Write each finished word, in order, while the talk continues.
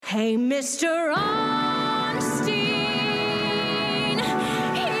Hey, Mr. Honesty, here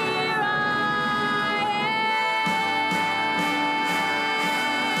I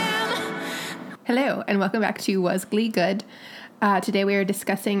am. Hello, and welcome back to Was Glee Good? Today we are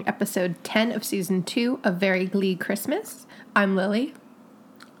discussing episode 10 of season 2 of Very Glee Christmas. I'm Lily.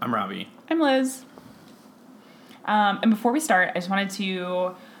 I'm Robbie. I'm Liz. And before we start, I just wanted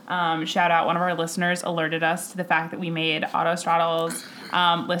to shout out one of our listeners alerted us to the fact that we made Autostraddle's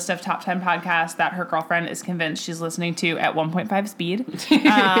list of top 10 podcasts that her girlfriend is convinced she's listening to at 1.5 speed.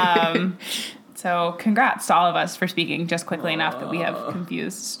 So congrats to all of us for speaking just quickly enough that we have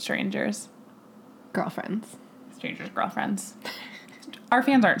confused strangers. Girlfriends. Strangers' girlfriends. Our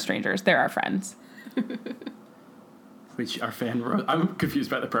fans aren't strangers. They're our friends. Which our fan wrote. I'm confused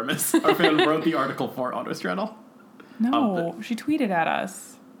by the premise. Our fan wrote the article for Autostraddle. No, she tweeted at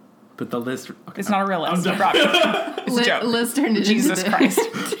us. But the list... Okay, It's not a real list. It's a joke. Liz turned it Jesus into Christ.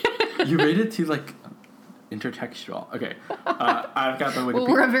 You made it to, like, intertextual. Okay. I've got the Wikipedia. Well,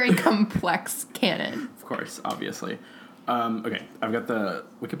 we're a very complex canon. Of course, obviously. Okay, I've got the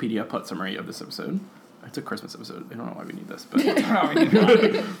Wikipedia plot summary of this episode. It's a Christmas episode. I don't know why we need this, but...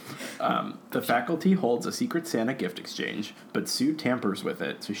 The faculty holds a secret Santa gift exchange, but Sue tampers with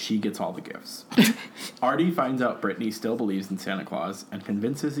it, so she gets all the gifts. Artie finds out Brittany still believes in Santa Claus and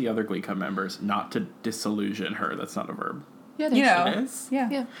convinces the other Glee Club members not to disillusion her. That's not a verb. Yeah, It is?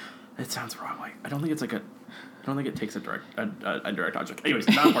 Yeah. It sounds wrong. Like, I don't think it's like a... I don't think it takes a direct object. Anyways,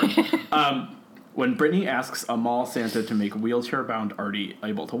 not important. When Brittany asks a mall Santa to make wheelchair-bound Artie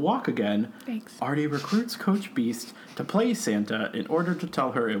able to walk again, Thanks. Artie recruits Coach Beast to play Santa in order to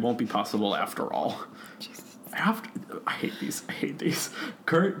tell her it won't be possible after all. Jesus. I hate these.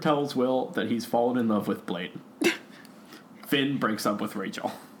 Kurt tells Will that he's fallen in love with Blaine. Finn breaks up with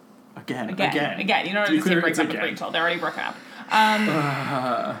Rachel. Again. You don't have to say breaks up with Rachel. They're already broken up.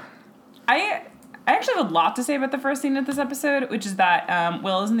 I actually have a lot to say about the first scene of this episode, which is that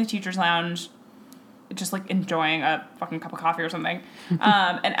Will is in the teacher's lounge, just like enjoying a fucking cup of coffee or something.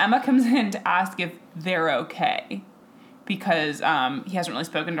 And Emma comes in to ask if they're okay. Because he hasn't really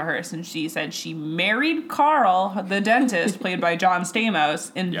spoken to her since she said she married Carl, the dentist, played by John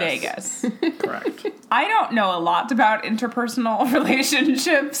Stamos, in Vegas. Correct. I don't know a lot about interpersonal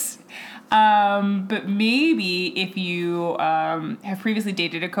relationships. But maybe if you have previously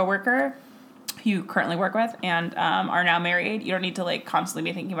dated a coworker you currently work with and are now married, you don't need to like constantly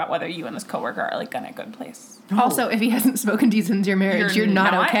be thinking about whether you and this coworker are like in a good place. No. Also, if he hasn't spoken to you since your marriage, you're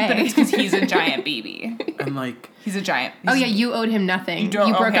not okay. But it's because he's a giant baby. And like... He's a giant. Oh yeah, you owed him nothing. You don't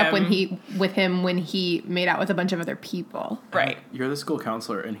You broke owe up him. with him when he made out with a bunch of other people. Right. You're the school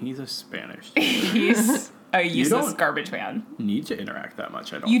counselor, and he's a Spanish. He's a useless don't- garbage man. Need to interact that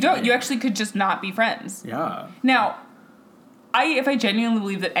much, I don't You don't. think. You actually could just not be friends. Yeah. Now, if I genuinely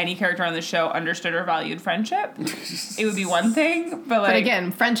believe that any character on the show understood or valued friendship, it would be one thing. But like, But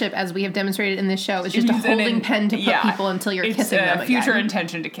again, friendship, as we have demonstrated in this show, is just a means holding pen to put people until you're kissing them It's a future again.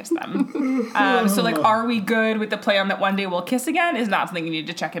 intention to kiss them. So like, are we good with the play on that one day we'll kiss again? Is not something you need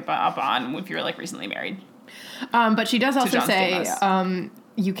to check it up on if you're like recently married. But she does also John say, Stamos.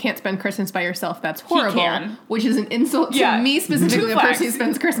 you can't spend Christmas by yourself. That's horrible. can. Which is an insult to Yeah. me specifically, Two the person flags. who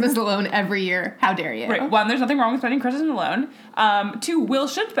spends Christmas alone every year. How dare you? Right. One, there's nothing wrong with spending Christmas alone. Two, Will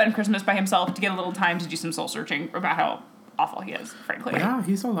should spend Christmas by himself to get a little time to do some soul searching about how awful he is, frankly. Yeah,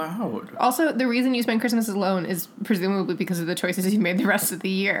 he's allowed. Also, the reason you spend Christmas alone is presumably because of the choices he's made the rest of the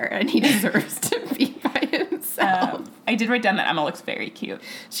year, and he deserves to be by himself. I did write down that Emma looks very cute.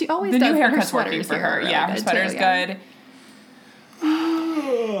 She always The does. new but her haircut's working sweaters for here are her. really Yeah, her good, sweater's too, yeah. good.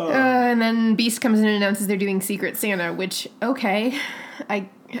 And then Beast comes in and announces they're doing Secret Santa, which, okay,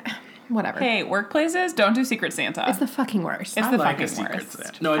 whatever. Hey, workplaces, don't do Secret Santa. It's the fucking worst. It's I the like fucking a Secret worst.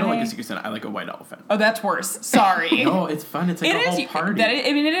 Santa. No, I don't like a Secret Santa. I like a white elephant. Oh, that's worse. Sorry. No, it's fun. It's like It a whole is. party.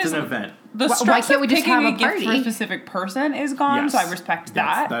 It is It's an event. The Why stress can't we of just picking have a a gift for a party? specific person is gone, so I respect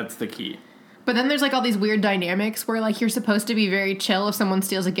that. That's the key. But then there's like all these weird dynamics where like you're supposed to be very chill if someone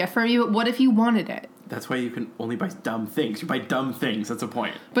steals a gift from you, but what if you wanted it? That's why you can only buy dumb things. You buy dumb things. That's the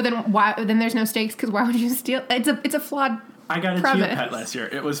point. But then why? Then there's no stakes because why would you steal? It's a flawed. I got a Premise. Chia Pet last year.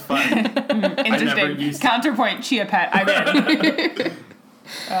 It was fun. Interesting. used- Counterpoint, Chia Pet. I'm in.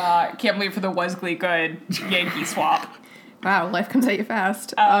 Can't wait for the Was Glee Good Yankee swap. Wow, life comes at you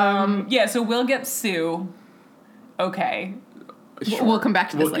fast. Yeah, so Will get Sue. Okay. Sure. We'll come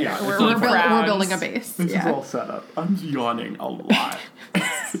back to this later. yeah, we're, it's we're, all build- we're frowns. building a base. This Yeah. is all set up. I'm yawning a lot.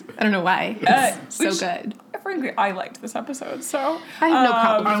 I don't know why. It's so which- good. Frankly, I liked this episode, so... I have no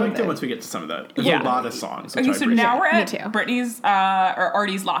problem I with liked it once we get to some of that. There's Yeah. a lot of songs. Which Okay, I so appreciate. now we're Me at too. Brittany's, or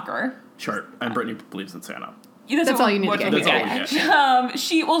Artie's locker. Sure. And Brittany believes in Santa. That's all you need to get. That's all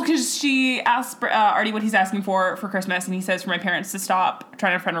we get. Because she asked Artie what he's asking for Christmas, and he says for my parents to stop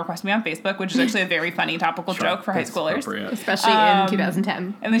trying to friend request me on Facebook, which is actually a very funny topical Sure, joke for high that's schoolers. appropriate. Especially in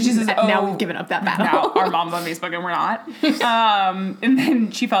 2010. And then she says, now "Oh, we've given up that battle. now our mom's on Facebook and we're not." And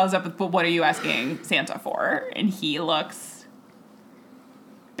then she follows up with, "But what are you asking Santa for?" And he looks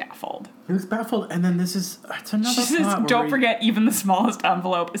baffled. He was baffled, and then it's another She says, plot where "Don't we- forget, even the smallest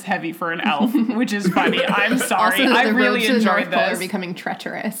envelope is heavy for an elf," which is funny. I'm sorry. Also, I the really roads to the enjoyed North Pole are this. becoming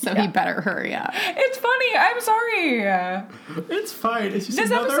treacherous, so Yeah. he better hurry up. It's funny. I'm sorry. It's fine. It's just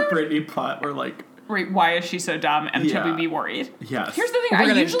This another episode- Britney plot where, like, Wait, why is she so dumb? And should Yeah. we be worried? yes. Here's the thing. We're I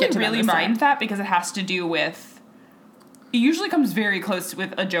gonna usually get to that really in a mind sec. that because it has to do with. It usually comes very close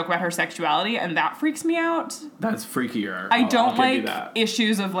with a joke about her sexuality, and that freaks me out. That's freakier. I I'll don't give you like that.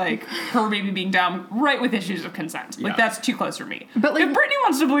 issues of like her maybe being dumb right with issues of consent. Like Yeah. that's too close for me. But, like- if Brittany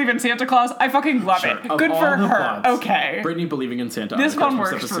wants to believe in Santa Claus, I fucking love Sure. it. Of Good all for the her. plots, Okay. Britney believing in Santa. This on the one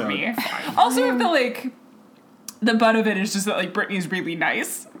Christmas works for episode, me. fine. Also, if the butt of it is just that like Brittany's really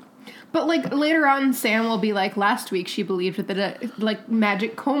nice. But like later on, Sam will be like, last week she believed that like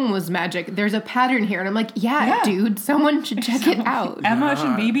magic comb was magic. There's a pattern here, and I'm like, yeah. dude, someone should check it out. Emma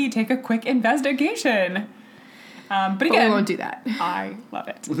should maybe take a quick investigation. But But again, we won't do that. I love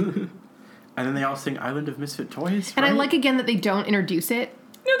it. And then they all sing Island of Misfit Toys. And I right? like again that they don't introduce it.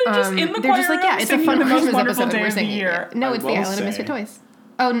 No, they're just in the They're just choir like, yeah, room it's a singing fun the most Christmas wonderful episode. day We're of the singing year. it. No, I it's the will Island of say- Misfit Toys.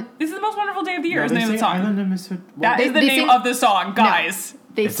 Oh, This is the most wonderful day of the year. No, Is the they name of the sing song. Island of Misfit. That is the They name sing- of the song, guys.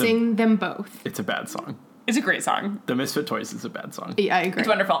 they It's a- sing them both. It's a bad song. It's a great song. The Misfit Toys is a bad song. Yeah, I agree. It's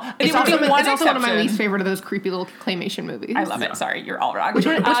wonderful. It's The also, one it's also one of my exception- least favorite of those creepy little claymation movies. I love Yeah. it. Sorry, you're all wrong. Which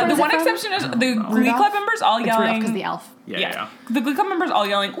one the is it one from? exception is the Glee Rudolph? Club members all It's yelling. because the elf. Yeah. The Glee Club members all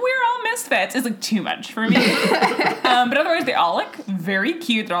yelling, "We're all misfits" is like too much for me. But otherwise, they all look very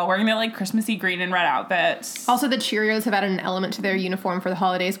cute. They're all wearing their like Christmassy green and red outfits. Also, the Cheerios have added an element to their uniform for the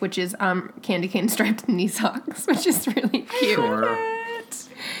holidays, which is candy cane striped knee socks, which is really cute. Sure.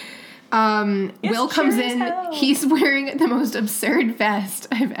 Will comes cheery as in. hell. He's wearing the most absurd vest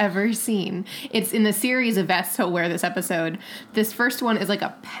I've ever seen. It's in the series of vests he'll wear this episode. This first one is like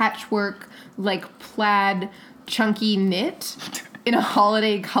a patchwork, like plaid, chunky knit in a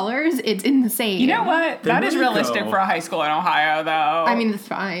holiday colors. It's insane. You know what? There That is you realistic go. for a high school in Ohio, though. I mean, it's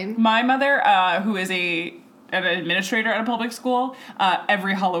fine. my mother, who is an administrator at a public school,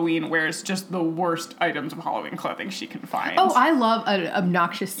 every Halloween wears just the worst items of Halloween clothing she can find. Oh, I love an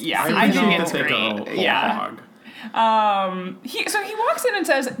obnoxious. Yeah, seasonal- I think appreciate it's that they great. go whole Yeah. hog. He walks in and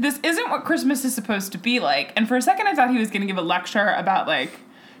says, "This isn't what Christmas is supposed to be like." And for a second, I thought he was going to give a lecture about like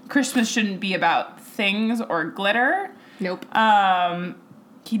Christmas shouldn't be about things or glitter. Nope.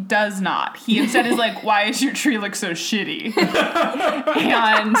 He does not. He instead is like, "Why does your tree look so shitty?"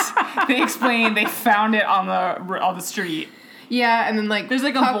 And they explain they found it on the street. Yeah, and then like There's,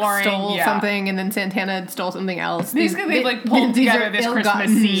 like, a Puck boring- stole yeah. something, and then Santana stole something else. Basically, they've, like, pulled these together are this ill-gotten,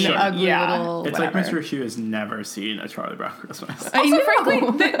 Christmas scene. ugly Yeah. little. It's whatever. like Mr. Shu has never seen a Charlie Brown Christmas. I Also, know. frankly,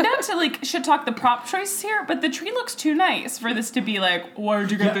 not to like shit talk the prop choices here, but the tree looks too nice for this to be like, why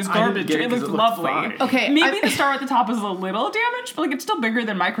did you get Yeah, this I didn't garbage? get it It 'cause looks it looked lovely. fine. Okay, Maybe the star at the top is a little damaged, but like it's still bigger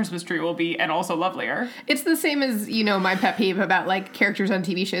than my Christmas tree will be, and also lovelier. It's the same as, my pet peeve about like characters on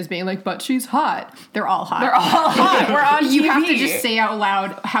TV shows being like, but she's hot. They're all hot. They're all hot. We're on TV. You have to just say out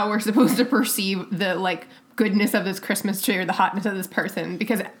loud how we're supposed to perceive the like goodness of this Christmas tree or the hotness of this person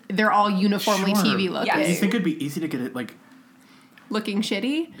because they're all uniformly Sure. TV looking. Yes. You think it'd be easy to get it like? Looking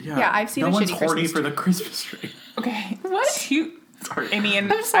shitty? Yeah, I've seen no a one's shitty horny Christmas for tree. the Christmas tree. Okay. What? Sorry. I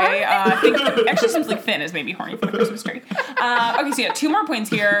mean, I'm sorry. I think actually Simply Finn is maybe horny for the Christmas tree. Okay, so yeah, 2 more points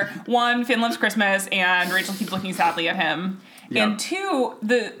here. 1, Finn loves Christmas, and Rachel keeps looking sadly at him. Yeah. And 2,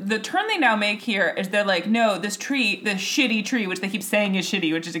 the turn they now make here is they're like, no, this tree, this shitty tree, which they keep saying is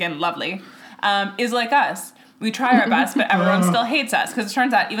shitty, which is again lovely, is like us. We try our best, but everyone still hates us because it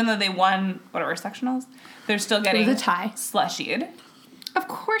turns out even though they won whatever sectionals, they're still getting a tie. slushied. Of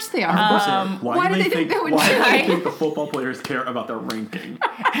course they are. Why do they think that would why do try? they think the football players care about their ranking?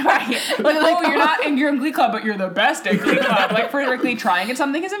 Right. Like, oh, you're not in your Glee Club, but you're the best at Glee Club. Like, frankly, trying at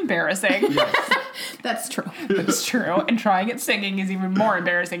something is embarrassing. That's true. It's true. And trying at singing is even more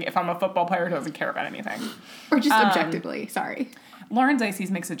embarrassing if I'm a football player who doesn't care about anything. Or just objectively. Sorry. Lauren Zayces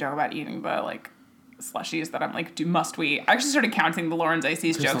makes a joke about eating the, like, slushies that I'm like, must we? I actually started counting the Lauren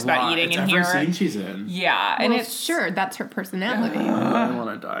Zayces jokes about eating it's in every here. scene she's in. Yeah. And Well, it's sure, that's her personality. I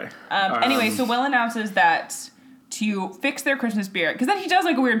want to die. Anyway, so Will announces that to fix their Christmas spirit, because then he does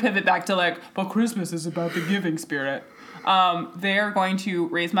like a weird pivot back to like, but Christmas is about the giving spirit. They're going to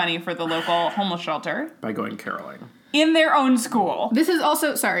raise money for the local homeless shelter. By going caroling. in their own school. This is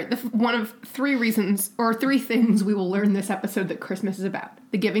also, one of 3 reasons, or 3 things we will learn this episode that Christmas is about.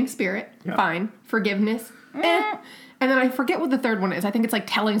 The giving spirit, fine. Forgiveness, And then I forget what the third one is. I think it's like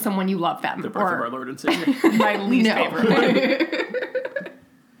telling someone you love them. The birth of our Lord and Savior. My least favorite one.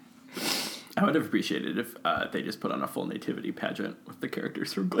 I would have appreciated if they just put on a full nativity pageant with the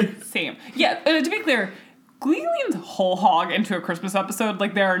characters from Glee. Same. Yeah, to be clear, Glee leans whole hog into a Christmas episode.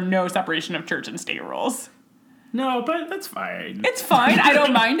 Like, there are no separation of church and state rules. No, but that's fine. It's fine. I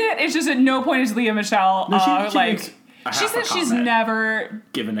don't mind it. It's just at no point is Leah Michelle, No, she makes a she half a says she's comment. never...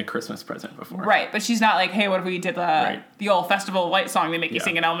 Given a Christmas present before. Right, but she's not like, hey, what if we did the old Festival of Lights song they make you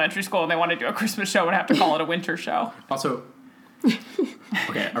sing in elementary school and they want to do a Christmas show and have to call it a winter show? Also,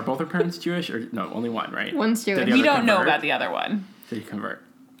 okay, are both her parents Jewish? Or no, only one, right? One's Jewish. Did the We other don't know convert? about the other one. Did he convert?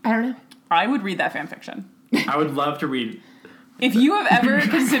 I don't know. I would read that fan fiction. I would love to read. If you have ever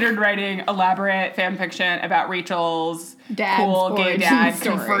considered writing elaborate fan fiction about Rachel's Dad's cool gay origin dad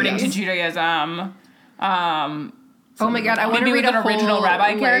story, converting to yes. Judaism, Oh my god, I want to maybe read with a an original whole,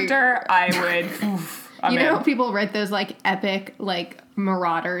 rabbi like, character, I would. Oof, I'm You know in. how people write those like epic like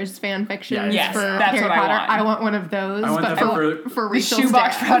Marauders fan fictions Yes, for that's Harry what I Potter? want. I want one of those, I want but that for for The Rachel's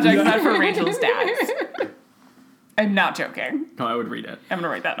Shoebox dad. Project, but for Rachel's dads. I'm not joking. No, I would read it. I'm gonna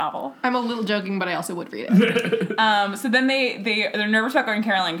write that novel. I'm a little joking, but I also would read it. So then they're nervous about going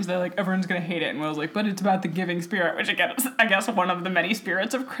caroling because they're like, everyone's gonna hate it, and Will's like, but it's about the giving spirit, which again is, I guess, one of the many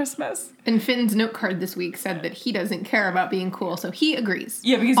spirits of Christmas. And Finn's note card this week said that he doesn't care about being cool, so he agrees.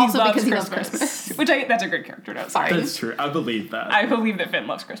 Yeah, because also he loves because Christmas. he loves Christmas. Which that's a great character note. Sorry. That's true. I believe that. I believe that Finn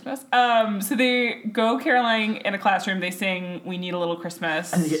loves Christmas. So they go caroling in a classroom. They sing "We Need a Little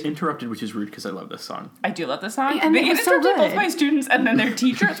Christmas." and they get interrupted, which is rude because I love this song. I do love this song. And they it get was so interrupted both good. by students, and then their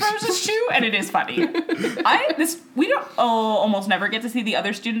teacher throws a shoe, and it is funny. We don't almost never get to see the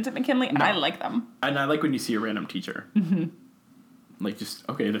other students at McKinley. No. I like them. And I like when you see a random teacher. Mm-hmm. Like, just,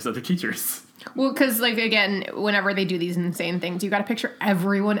 okay, there's other teachers. Well, because, like, again, whenever they do these insane things, you got to picture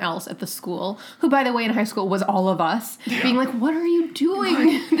everyone else at the school, who, by the way, in high school was all of us, being like, what are you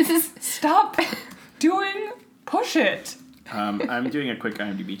doing? This is... Stop doing push it. I'm doing a quick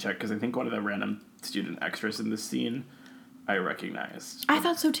IMDb check because I think one of the random student extras in this scene I recognized. I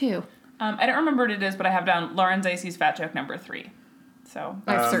thought so, too. I don't remember what it is, but I have down Lauren Zacey's fat joke number 3. So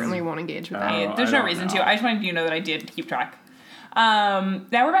I certainly won't engage with that. Oh, there's I no don't reason know. to. I just wanted you to know that I did keep track. Now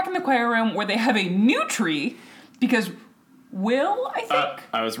we're back in the choir room where they have a new tree because Will, I think,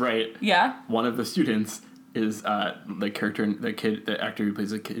 I was right. yeah. One of the students is the actor who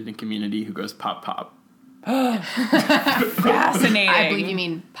plays a kid in Community who goes pop pop. Fascinating. I believe you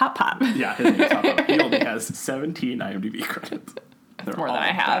mean Pop Pop. Yeah, his name is Pop Pop. He only has 17 IMDb credits. They're more than all I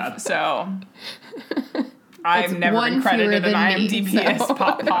have. bad. So I've It's never one been credited fewer in than me, IMDb so. as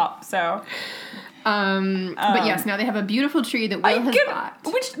Pop Pop. So But yes, now they have a beautiful tree that Will has bought.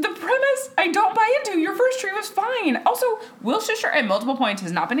 which the premise I don't buy into. Your first tree was fine. Also, Will Shisher at multiple points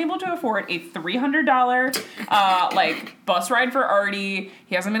has not been able to afford a $300 like bus ride for Artie.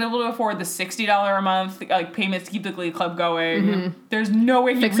 He hasn't been able to afford the $60 a month like payments to keep the Glee Club going. There's no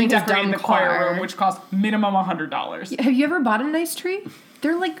way he Fixing his redecorated dumb the choir car. room, which costs minimum $100. Have you ever bought a nice tree?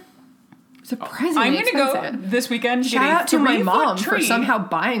 They're like surprisingly I'm gonna expensive. go this weekend. Shout get a out to my 3-foot mom for tree. somehow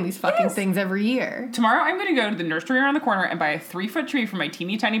buying these fucking Yes. things every year. Tomorrow, I'm going to go to the nursery around the corner and buy a 3-foot tree for my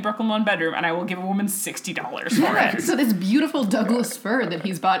teeny tiny Brooklyn one bedroom, and I will give a woman $60 for it. So this beautiful Douglas fir that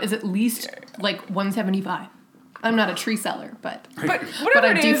he's bought is at least like $175. I'm not a tree seller, but But whatever But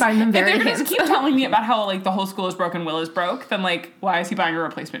I it do is, find them if very they're going to handsome. keep telling me about how like the whole school is broken, Will is broke, then like why is he buying a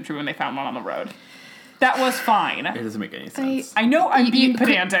replacement tree when they found one on the road? That was fine. It doesn't make any sense. I know I'm being you could-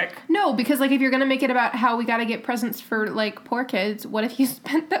 pedantic. no, because like if you're gonna make it about how we gotta get presents for like poor kids, what if you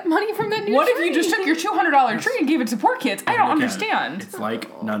spent that money from that new What if tree? you just took your $200 tree and gave it to poor kids? I don't Again, understand. It's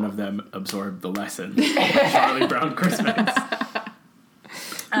like none of them absorbed the lesson of Charlie Brown Christmas.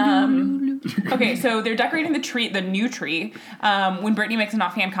 Okay, so they're decorating the tree, the new tree, when Brittany makes an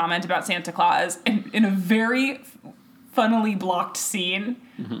offhand comment about Santa Claus, and in a very funnily blocked scene,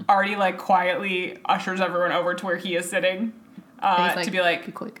 Artie like quietly ushers everyone over to where he is sitting And he's to be like,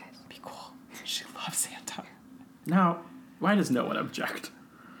 be cool, guys. be cool. She loves Santa. Now, why does no one object?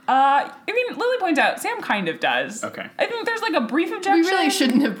 I mean, Lily points out Sam kind of does. Okay. I think there's like a brief objection. We really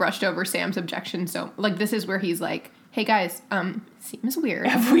shouldn't have brushed over Sam's objection. So like this is where he's like, "Hey guys, seems weird."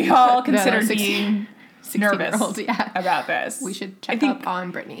 Have we all The considered 16 being 16-year-olds, nervous yeah. about this? We should I check think- up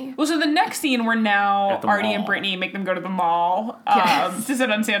on Brittany. Well, so the next scene, we're now At the Artie and mall. Brittany make them go to the mall Yes. to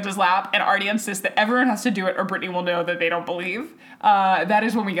sit on Santa's lap, and Artie insists that everyone has to do it or Brittany will know that they don't believe. That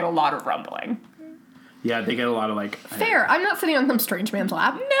is when we get a lot of rumbling. Yeah, they get a lot of like Fair. I'm not sitting on some strange man's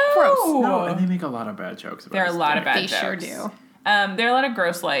lap. No. Gross. No, and they make a lot of bad jokes. About There are a his lot of dick. bad They jokes. sure do. There are a lot of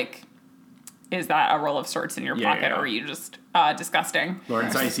gross, like, is that a roll of sorts in your Yeah, pocket, yeah. or are you just disgusting?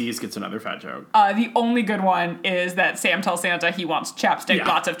 Lawrence Ices gets another fat joke. The only good one is that Sam tells Santa he wants chapstick, Yeah.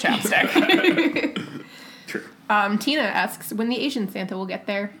 lots of chapstick. True. Tina asks when the Asian Santa will get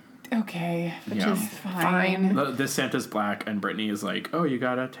there, Okay. which Yeah. is fine. This Santa's black, and Brittany is like, "Oh, you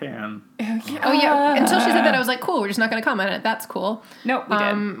got a tan." Oh yeah. Until she said that, I was like, cool. We're just not going to comment on it. That's cool. No, we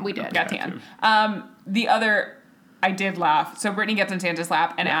did. We did. Got tan. The other, I did laugh. So Brittany gets in Santa's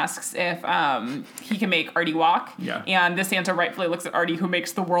lap and asks if he can make Artie walk. Yeah. And the Santa rightfully looks at Artie, who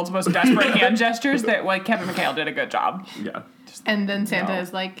makes the world's most desperate hand gestures. That Kevin McHale did a good job. Yeah. And then Santa No.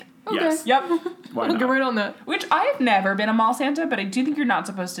 is like, okay. Yes. Yep. Why I'll get not? right on that. Which I've never been a mall Santa, but I do think you're not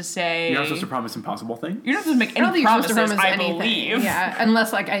supposed to say. You're not supposed to promise impossible things. You're not supposed to make I don't any think you're supposed promises. to promise I anything. believe. Yeah,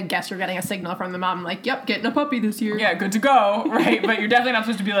 unless like I guess you're getting a signal from the mom, like, "Yep, getting a puppy this year." Yeah, good to go, right? But you're definitely not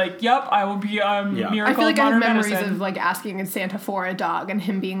supposed to be like, "Yep, I will be miracle I feel like of I have modern memories medicine." of like asking Santa for a dog and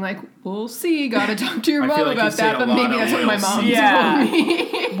him being like, "We'll see. Gotta talk to your I mom feel like you about say that." a But lot maybe of that's what my "we'll mom see." Yeah. told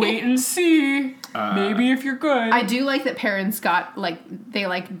me. Wait and see. Maybe if you're good. I do like that parents got like they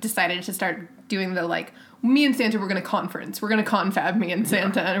like decided to start doing the like me and Santa we're gonna conference. We're gonna confab me and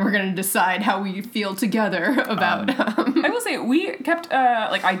Santa and we're gonna decide how we feel together about I will say we kept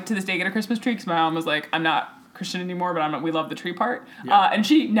I to this day get a Christmas tree because my mom was like, I'm not Christian anymore, but we love the tree part. Yeah. And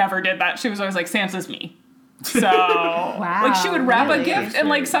she never did that. She was always like, Santa's me. So like she would wrap a really? gift and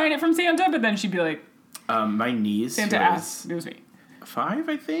like sign it from Santa, but then she'd be like, My niece Santa who asked, is it was me. 5,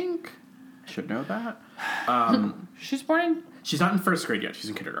 I think. I should know that. She's born in She's not in first grade yet. She's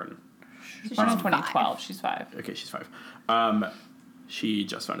in kindergarten. She's born in 2012. She's 5. Okay, she's 5. She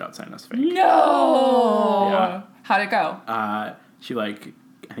just found out Santa's fake. No. Yeah. How'd it go? She like,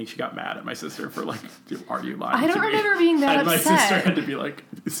 I think she got mad at my sister for like, are you lying? I don't to me?" remember being that and upset. my sister had to be like,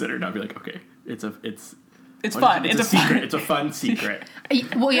 sit her down, and be like, okay, it's It's what fun. is it? It's a secret. fun. It's a fun secret.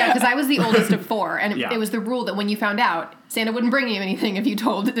 Well, yeah, because I was the oldest of 4, and Yeah. it was the rule that when you found out, Santa wouldn't bring you anything if you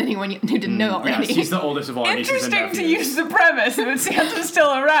told anyone who didn't know already. Yes, she's the oldest of all our nieces and Interesting to nephews. use the premise that Santa's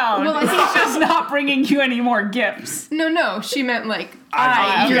still around. Well, I think- He's just not bringing you any more gifts. No, she meant like,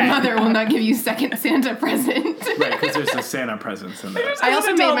 okay. your mother will not give you second Santa present. Right, because there's the Santa presence in there. I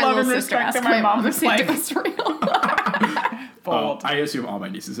also Listen made to my love little and sister respect ask that my mom if was Santa like, was real. bold. I assume all my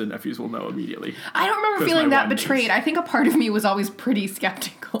nieces and nephews will know immediately. I don't remember Because feeling my that one betrayed. niece. I think a part of me was always pretty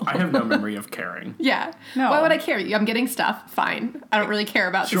skeptical. I have no memory of caring. Yeah. No. Why would I care? I'm getting stuff. Fine. I don't really care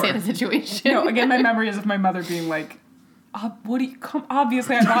about Sure. the Santa situation. No, again, my memory is of my mother being like, what do you come?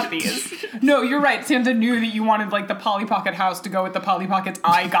 Obviously, I bought these. No, you're right. Santa knew that you wanted like the Polly Pocket house to go with the Polly Pockets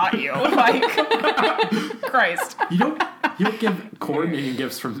I got you. Like, Christ. You don't give coordinating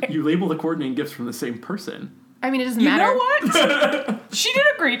gifts from. You label the coordinating gifts from the same person. I mean, it doesn't You matter. know what? She did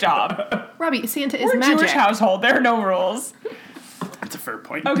a great job. Robbie, Santa is We're a magic. Jewish household. There are no rules. That's a fair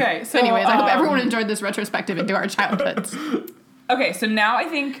point. Okay, so Anyways, I hope everyone enjoyed this retrospective into our childhoods. Okay, so now I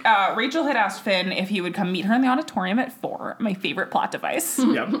think Rachel had asked Finn if he would come meet her in the auditorium at 4, my favorite plot device,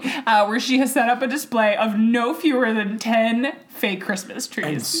 Yep. where she has set up a display of no fewer than 10 fake Christmas trees.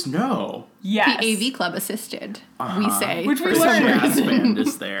 And snow. Yes. The AV Club assisted, we say. Which we for some learned. Jazz reason. band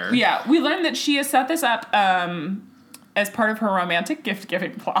is there. Yeah, we learned that she has set this up as part of her romantic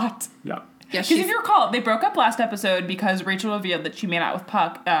gift-giving plot. Yep. Yeah, Because she's, if you recall, they broke up last episode because Rachel revealed that she made out with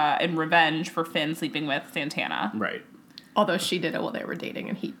Puck in revenge for Finn sleeping with Santana. Right. although she did it while they were dating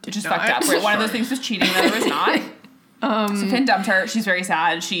and he did Which is not. fucked up. Where one of those things was cheating, the other was not. So Finn dumped her. She's very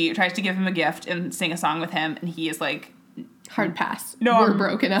sad. She tries to give him a gift and sing a song with him, and he is like, Hard pass. No, we're I'm-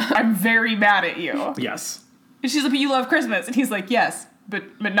 broken up. I'm very mad at you. Yes. And she's like, but you love Christmas. And he's like, yes, but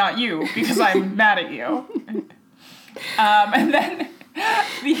not you, because I'm mad at you. And then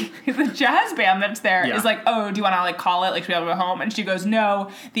the jazz band that's there Yeah. is like, oh, do you want to like call it? Like, should we be able to go home? And she goes, no,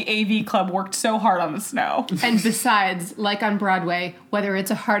 the AV club worked so hard on the snow. And besides, like on Broadway, whether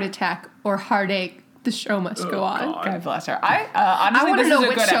it's a heart attack or heartache, the show must go on. God. God bless her. I I honestly, want to this know is a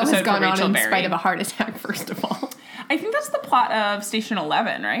which good show episode has gone for on Rachel in Berry. spite of a heart attack, first of all. I think that's the plot of Station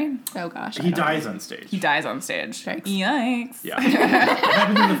 11, right? Oh gosh. I He don't know. dies on stage. He dies on stage. Yikes. Yikes. Yeah. It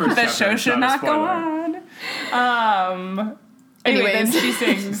happens in the first The chapter. show It's should a not go spoiler. on. Anyway, then Anyways. she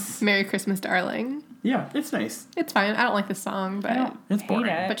sings. Merry Christmas, darling. Yeah, it's nice. It's fine. I don't like the song, but It's boring.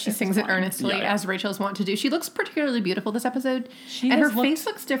 Hate it. but she It's sings it fine. earnestly, Yeah. as Rachel's want to do. She looks particularly beautiful this episode, She and her has looked- face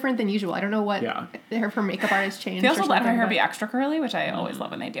looks different than usual. I don't know what Yeah. her makeup artist changed. They also or let her something, hair be but extra curly, which I always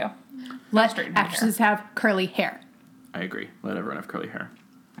love when they do. let straighten her actresses have curly hair. I agree. Let everyone have curly hair.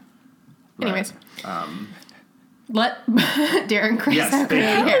 Anyways, Let Darren Chris Yes, have thank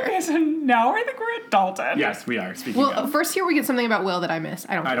curly you. hair. Okay, so now I think we're at Dalton. Yes, we are. Speaking Well, of. first here we get something about Will that I missed.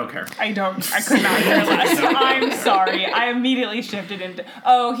 I I don't care. I could not care less. I'm sorry. I immediately shifted into,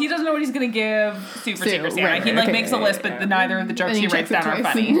 he doesn't know what he's going to give Super Sue, Secret Santa. right, He like okay, makes a list, but neither of the jokes And he he writes checks down it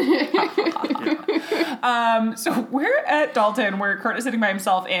are twice. funny. So we're at Dalton, where Kurt is sitting by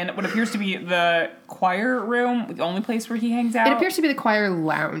himself in what appears to be the choir room, the only place where he hangs out. It appears to be the choir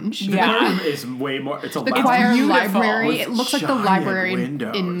lounge. The Yeah. room is way more. It's a The lounge choir beautiful. library. with It looks like the giant library in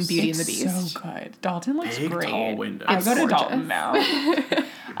windows. Beauty and the It's Beast. so good. Dalton looks Big, great. tall windows. I go to Gorgeous. Dalton now.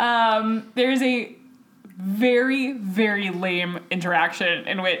 There's a very, very lame interaction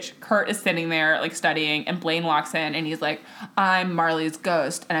in which Kurt is sitting there like studying, and Blaine walks in and he's like, "I'm Marley's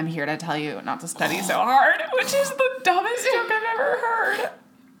ghost, and I'm here to tell you not to study so hard," which is the dumbest joke I've ever heard.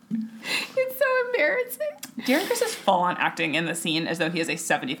 It's so embarrassing. Darren Criss is full on acting in the scene as though he is a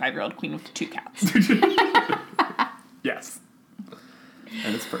 75-year-old queen with 2 cats. Yes.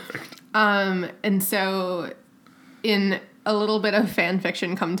 And it's perfect. And so in a little bit of fan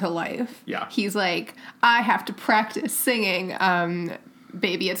fiction come to life, Yeah. he's like, I have to practice singing,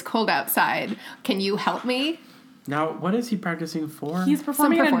 Baby, It's Cold Outside. Can you help me? Now, what is he practicing for? He's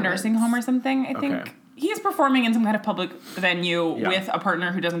performing in a performance. nursing home or something, I think. Okay. He's performing in some kind of public venue Yeah. with a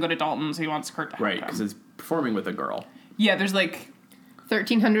partner who doesn't go to Dalton, so he wants Kurt to help Right, him. because he's performing with a girl. Yeah, there's like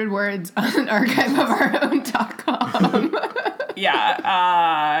 1,300 words on an archive of our own.com.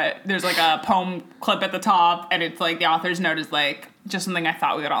 there's like a poem clip at the top, and it's like the author's note is like, just something I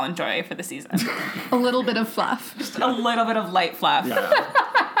thought we would all enjoy for the season. A little bit of fluff. Just a little bit of light fluff. Yeah.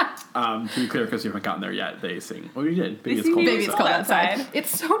 To be clear, because we haven't gotten there yet, they sing. Oh, you did. Baby, it's sing cold Baby, It's outside. Cold Outside. Outside.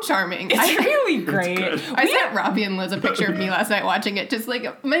 It's so charming. It's really great. good. I sent Robbie and Liz a picture of me last night watching it, just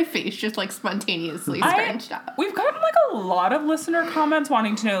like my face just like spontaneously scrunched up. We've gotten like a lot of listener comments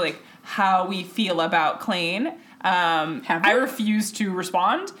wanting to know like how we feel about Klain. Have I we? refuse to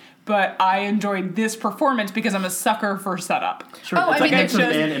respond, but I enjoyed this performance because I'm a sucker for setup. Sure. Oh, it's I like mean, it's a it's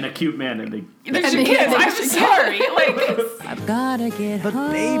just- man and a cute man, and they. There's And your they- kids. I'm sorry. Like, I've gotta get But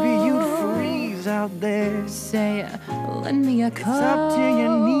home. baby, you'd freeze out there. Say, lend me a It's coat. up to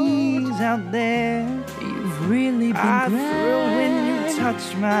your knees out there. You've really been I great. thrill when you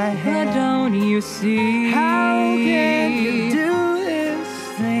touch my But hand. don't you see? How can you do this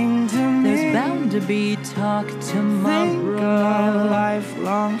thing to me? There's bound to be talk Think of our tomorrow.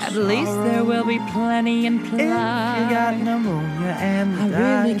 lifelong At least there sorrow. will be plenty in If you got play. pneumonia and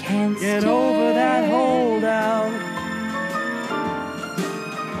I really die, can't get over that stay. holdout.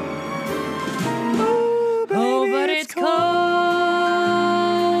 Ooh, baby, Oh, but it's cold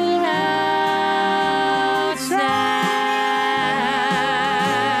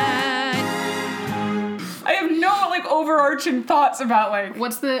outside. I have no like overarching thoughts about like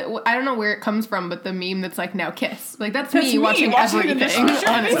What's the? I don't know where it comes from, but the meme that's like now kiss. Like that's That's me watching the everything. Mr.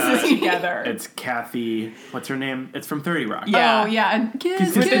 honestly. Faces together. It's Kathy. What's her name? It's from 30 Rock. Yeah. Oh yeah, and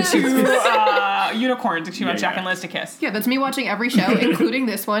kiss, With the kiss. 2 unicorns, and she wants Yeah, Jack yeah. and Liz to kiss. Yeah, that's me watching every show, including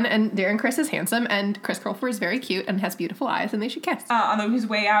this one. And Darren Criss is handsome, and Chris Colfer is very cute and has beautiful eyes, and they should kiss. On his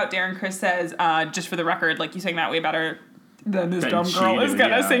way out, Darren Criss says, just for the record, like you saying that way better than this Than dumb she girl is did,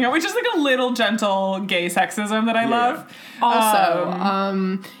 gonna yeah. sing it, which is like a little gentle gay sexism that I love.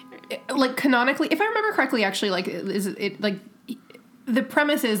 Also, like canonically, if I remember correctly, actually, like is it like the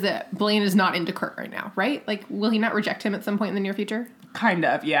premise is that Blaine is not into Kurt right now, right? Like, will he not reject him at some point in the near future? Kind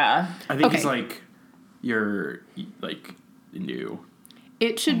of, yeah. I think Okay. he's like, you're like new.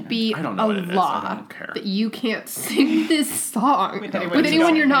 It should be I don't know a what it is. I law don't care. that you can't sing this song With with anyone anyone,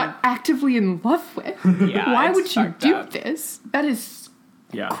 you you're don't. not actively in love with. Yeah, Why it's would you fucked do up. this? That is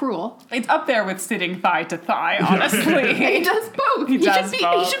Yeah. cruel. It's up there with sitting thigh to thigh, honestly. He does both. He does should be.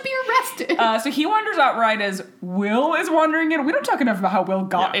 both. He should be arrested. So he wanders out right as Will is wandering in. We don't talk enough about how Will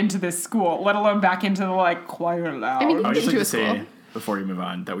got Yeah. into this school, let alone back into the like choir lounge. I mean, I would just Into like a to say, school. before we move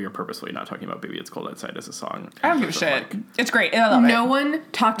on, that we are purposely not talking about Baby It's Cold Outside as a song. I don't give a Because of, shit. like, It's great. I love No it. one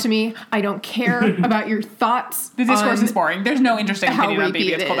talk to me. I don't care about your thoughts. The discourse on is boring. There's no interesting how opinion on rapey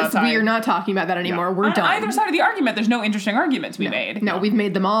Baby it It's Cold is. Outside. We are not talking about that anymore. Yeah. We're On done. either side of the argument, there's no interesting argument to be made. No, we've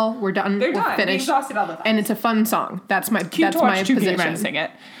made them all. We're done. They're We're done. We finished. exhausted all the facts. And it's a fun song. That's my. Cute that's to watch my two position. gay men sing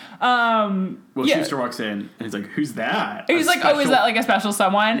it. Will Yeah. Schuester walks in and he's like, "Who's that?" He's A like, oh, is special- that like a special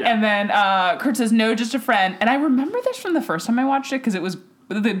someone? Yeah. And then Kurt says, no, just a friend. And I remember this from the first time I watched it because it was,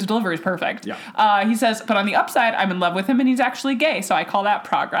 the delivery is perfect. Yeah. He says, but on the upside, I'm in love with him and he's actually gay. So I call that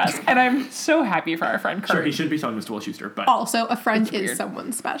progress. And I'm so happy for our friend Kurt. Sure, he shouldn't be telling this to Will Schuester, but Also, a friend is weird.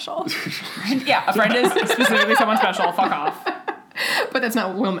 someone special, Yeah, a friend is specifically someone special. Fuck off. but that's not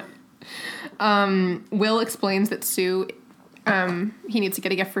what Will meant. Will explains that Sue, he needs to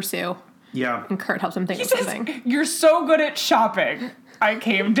get a gift for Sue, Yeah. And Kurt helps him think He of says, something. "You're so good at shopping. I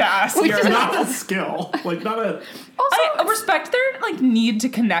came to ask Which your is help." Not a skill. Like, not a... I respect their like need to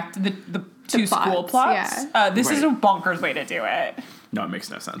connect the two school plots, plots. This is a Right. bonkers way to do it. No, it makes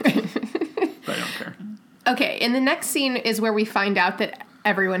no sense. But I don't care. Okay, and the next scene is where we find out that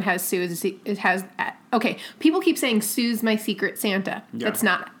everyone has okay, people keep saying Sue's my secret Santa. Yeah. That's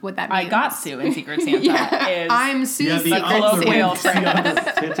not what that means. I got Sue in Secret Santa. Is I'm Sue's Yeah, the secret colloquial Santa. other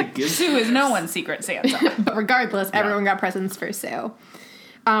Santa gives... Sue is no one's Secret Santa. But regardless, everyone got presents for Sue.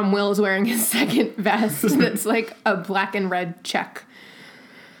 Will is wearing his second vest that's like a black and red check.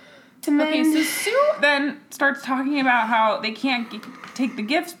 And then, Okay, so Sue then starts talking about how they can't take the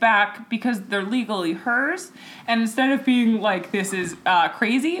gifts back because they're legally hers. And instead of being like, this is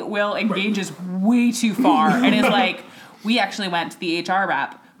crazy, Will engages way too far and is like, we actually went to the HR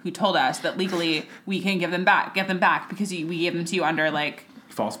rep who told us that legally we can give them back because we gave them to you under like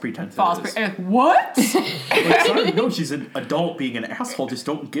False pretenses. what? Like, sorry, no, she's an adult being an asshole. Just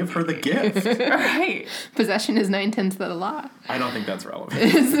don't give her the gift. Right. possession is 9/10 of the law. I don't think that's relevant.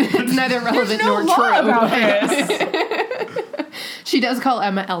 It's neither relevant No nor law true. about this. She does call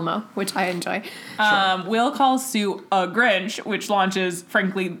Emma Elmo, which I enjoy. Will calls Sue a Grinch, which launches,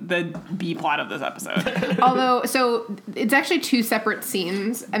 frankly, the B plot of this episode. Although, so it's actually two separate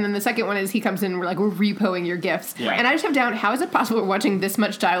scenes, and then the second one is he comes in and we're like, we're repoing your gifts. Yeah. And I just have down, how is it possible we're watching this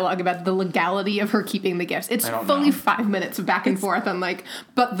much dialogue about the legality of her keeping the gifts? It's I don't fully know. 5 minutes of back and forth on like,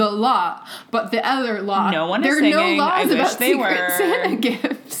 but the law, but the other law. No one is there are singing, no laws I wish about they secret were. Santa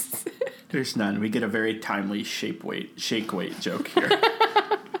gifts. There's none. We get a very timely shake weight joke here.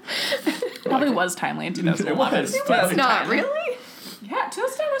 Probably was timely in 2011. It was. It's not, really? Yeah,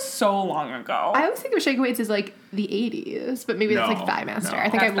 2010 was so long ago. I always think of Shake Weights as like the 80s, but maybe that's No, like Thigh Master. no. I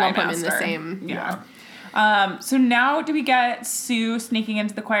think I That's lump Thigh them in the Master. same. Yeah. So now do we get Sue sneaking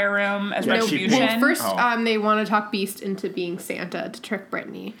into the choir room as Yeah, she retribution? Well, first, Oh. they want to talk Beast into being Santa to trick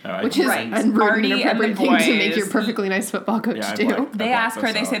Brittany, Oh, I- which is Right. a rude Artie and and the inappropriate thing to make boys. your perfectly nice football coach Yeah, I'd do. like- They I ask her,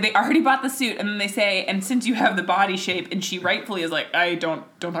 blacked they this say out. they already bought the suit, and then they say, and since you have the body shape, and she rightfully is like, I don't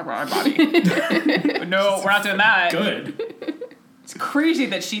talk about my body. No, we're not doing that. Good. It's crazy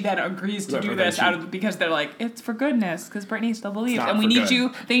that she then agrees to Right, do but then this she- because they're like, it's for goodness, because Brittany still believes. not And we for need good.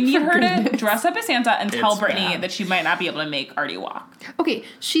 you, they need her to dress up as Santa and tell It's Brittany bad. that she might not be able to make Artie walk. Okay,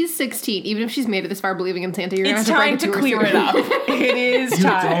 she's 16. Even if she's made it this far believing in Santa, you're going It's to have time to to break it clear to her it soon. up. It is You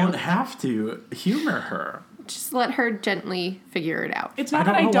time. don't have to humor her. Just let her gently figure it out. It's I not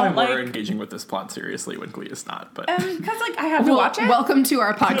don't that know I don't why we're like. engaging with this plot seriously when Glee is not, but Because like I have to watch it. Welcome to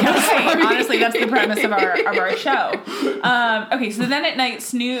our podcast. Right. Honestly, that's the premise of our show. Okay, so then at night,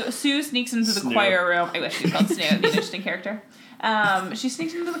 Sue sneaks into the Snoo. choir room. I wish she was called Snoo. It'd be an interesting character. She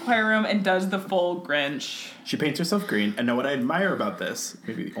sneaks into the choir room and does the full Grinch. she paints herself green. And now what I admire about this,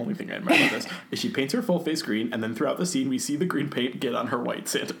 maybe the only thing I admire about this, is she paints her full face green, and then throughout the scene we see the green paint get on her white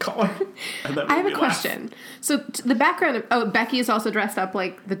Santa collar. And that I have made a me laugh. question. So the background of, Becky is also dressed up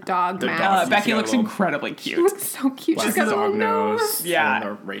like the dog The mask. dog. Becky got a looks little- incredibly She cute. looks so cute. Black She's got a little dog nose. Yeah. And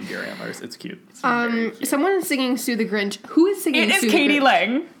the reindeer antlers. It's cute. It's very cute. Someone is singing Sue the Grinch. Who is singing It is Sue Katie the Grinch?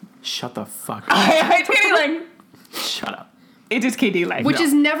 Lang. Shut the fuck up. Hi, Katie Lang. Shut up. It is Katie Lang. Which No.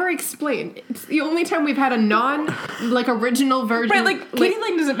 is never explained. It's the only time we've had a original version. Right, like Katie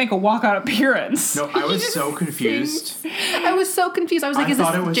Lang doesn't make a walkout appearance. No, I was just so confused. I was so confused. I was like, I is this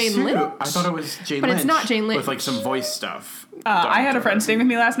thought it was Jane Sue. Lynch? I thought it was Jane But Lynch. it's not Jane With Lynch. like some voice stuff. I had a friend staying with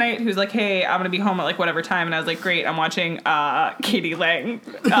me last night who's like, hey, I'm going to be home at like whatever time. And I was like, great, I'm watching Katie Lang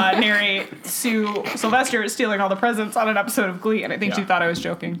narrate Sue Sylvester stealing all the presents on an episode of Glee. And I think she Yeah. thought I was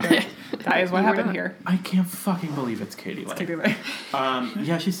joking. But that is what You were happened not. here. I can't fucking believe it's Katie Lang. Katie Lang.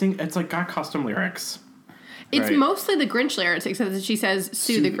 Yeah, she's singing. It's like got custom lyrics. It's Right. mostly the Grinch lyrics, except that she says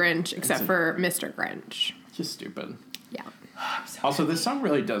Sue the Sue- Grinch, except it's a- for Mr. Grinch. Just stupid. Yeah. Also, this song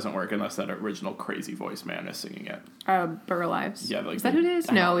really doesn't work unless that original crazy voice man is singing it. Burl Lives. Yeah, like is that the- who it is?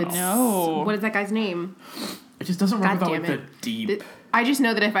 I No, don't it's know. what is that guy's name? It just doesn't work God without damn like it. the deep. I just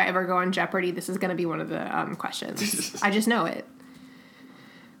know that if I ever go on Jeopardy, this is going to be one of the questions. I just know it.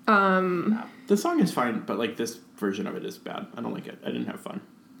 The song is fine, but like this version of it is bad. I don't like it. I didn't have fun.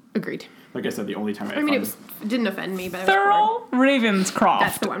 Agreed. Like I said, the only time I had I mean, fun. it didn't offend me, but I was bored. Thurl Ravenscroft.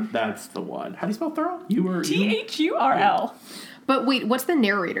 That's the one. That's the one. How do you spell thorough? You were Thurl. But wait, what's the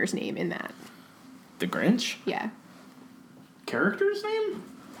narrator's name in that? the Grinch Yeah. character's name.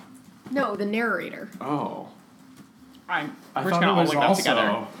 No, the narrator. Oh, We're I just thought gonna it all was look that also.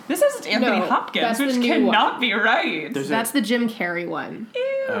 together. This is Anthony No, Hopkins, that's the which new cannot one. be right. There's That's a, the Jim Carrey one. Ew.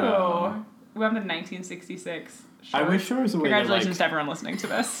 Oh. We have the 1966. I short. wish there was a way Congratulations to to everyone listening to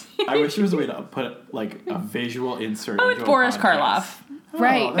this. I wish there was a way to put like a visual insert. Oh, into it's a Boris podcast. Karloff.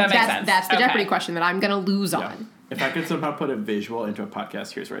 Right. That makes sense. That's the Okay. Jeopardy question that I'm going to lose Yeah. on. If I could somehow put a visual into a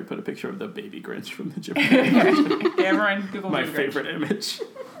podcast, here's where I put a picture of the baby Grinch from the Jeopardy. Everyone Google My Baby Grinch. favorite image.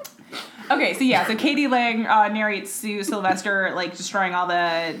 Okay, so Katie Lang narrates Sue Sylvester like destroying all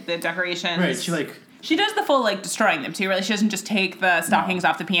the decorations. Right, she does the full like destroying them too. Right, she doesn't just take the stockings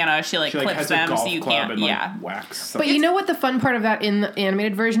off the piano. She like she clips has them a golf so you club can't. and like Yeah. wax. But you know what the fun part of that in the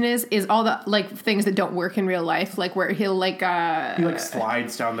animated version is all the like things that don't work in real life, like where he'll like he like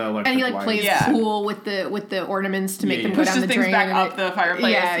slides down the electric and he like lines. plays Yeah. pool with the ornaments to make Yeah, them yeah. go Pushes down the things drain. back and up the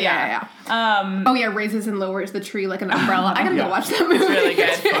fireplace. Yeah. Oh yeah, raises and lowers the tree like an umbrella. I gotta Yeah. go watch that movie. It's really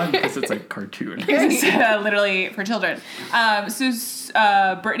good. Fun because it's like cartoon. It's literally for children.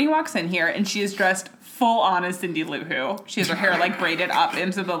 Brittany walks in here and she is dressed full on as Cindy Lou Who. She has her hair like braided up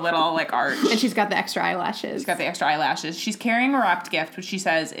into the little like arch. And she's got the extra eyelashes. She's got the extra eyelashes. She's carrying a wrapped gift, which she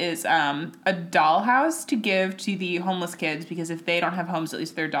says is a dollhouse to give to the homeless kids because if they don't have homes, at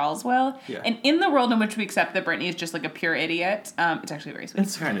least their dolls will. Yeah. And in the world in which we accept that Brittany is just like a pure idiot, it's actually very sweet.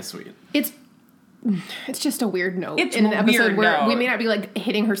 It's kind of sweet. It's just a weird note It's in an a episode weird where note. we may not be like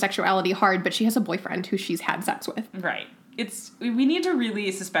hitting her sexuality hard, but she has a boyfriend who she's had sex with. Right. We need to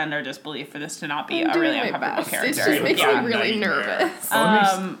really suspend our disbelief for this to not be I'm a doing really my uncomfortable best. character. It just makes Yeah. me really Nightmare. nervous.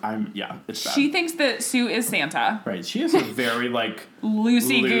 It's bad. She thinks that Sue is Santa. Right, she has a very like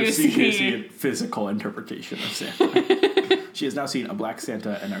Loosey-goosey. physical interpretation of Santa. She has now seen a black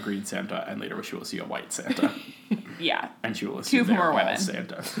Santa and a green Santa, and later she will see a white Santa, Yeah. and she will Two assume of them they're are all women.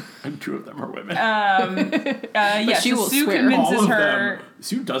 Santa, and 2 of them are women. Yeah, she so will Sue swear. convinces all of her. them.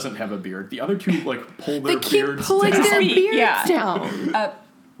 Sue doesn't have a beard. The other 2 like pull their They keep beards pulling down. their Speak, beards yeah. down.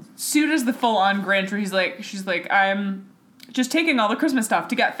 Sue does the full on Grinch where she's like, I'm just taking all the Christmas stuff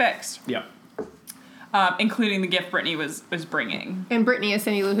to get fixed, Yeah. including the gift Brittany was bringing. And Brittany as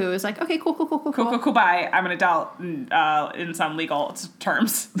Cindy Lou Who is like, okay, cool. Cool, bye. I'm an adult in some legal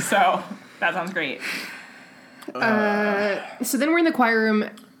terms, so that sounds great. So then we're in the choir room.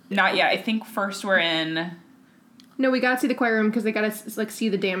 Not yet. I think first we're in. No, we gotta see the choir room because they gotta like see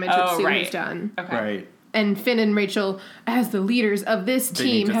the damage that Oh, Sue right. has done. Okay. Right. And Finn and Rachel, as the leaders of this They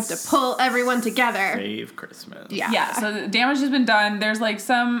team, need to have to pull everyone together. Save Christmas. Yeah. Yeah, so the damage has been done. There's like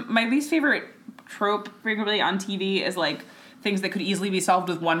my least favorite trope frequently on TV is like things that could easily be solved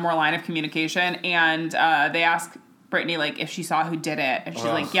with one more line of communication. And they ask Brittany like if she saw who did it. And she's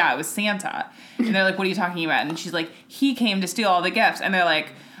Ugh. like, yeah, it was Santa. And they're like, what are you talking about? And she's like, he came to steal all the gifts. And they're like,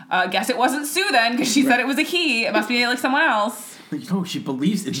 guess it wasn't Sue then because she said it was a he. It must be like someone else. No, she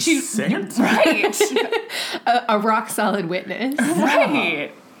believes in Santa. Right. A rock solid witness.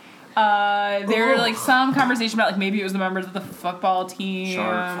 Right. There like some conversation about like maybe it was the members of the football team. Sure,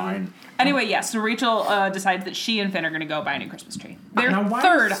 fine. Anyway, yes. So Rachel decides that she and Finn are going to go buy a new Christmas tree. They're Now, why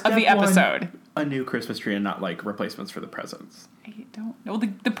third is of the step one episode. a new Christmas tree and not like replacements for the presents? I don't know.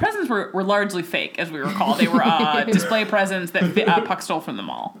 The presents were largely fake, as we recall. They were display presents that Puck stole from the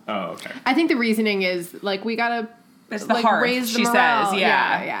mall. Oh, okay. I think the reasoning is like we gotta It's the like hearth, raise the she morale. says.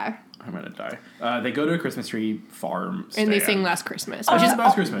 Yeah. yeah. I'm gonna die. They go to a Christmas tree farm. And they stand. sing Last Christmas, Oh, which is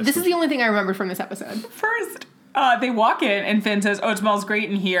Last Christmas. This is the only thing I remember from this episode. First, they walk in and Finn says, "Oh, it smells great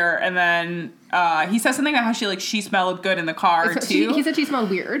in here," and then he says something about how she smelled good in the car too. He said she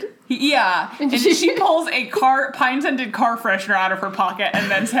smelled weird. Yeah, and she pulls a pine scented car freshener out of her pocket and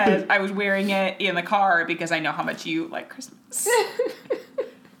then says, "I was wearing it in the car because I know how much you like Christmas."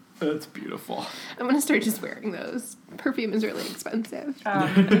 That's beautiful. I'm gonna start just wearing those. Perfume is really expensive.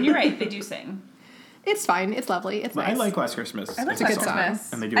 And you're right, they do sing. It's fine. It's lovely. It's nice. I like Last Christmas. I like a Last good song.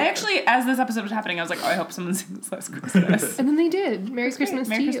 Christmas. And they do I it actually, as this episode was happening, I was like, oh, I hope someone sings Last Christmas. And then they did. Merry Christmas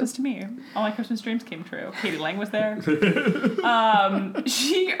Merry to Christmas you. to me. All my Christmas dreams came true. Katie Lang was there.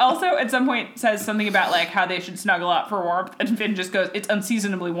 She also at some point says something about like how they should snuggle up for warmth, and Finn just goes, "It's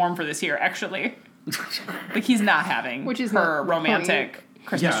unseasonably warm for this year, actually." Like he's not having Which is her not romantic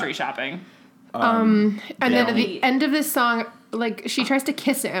Christmas Yeah. tree shopping. And then at Yeah. the end of this song, like she tries to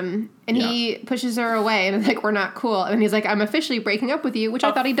kiss him, and he pushes her away, and it's like we're not cool. And he's like, "I'm officially breaking up with you," which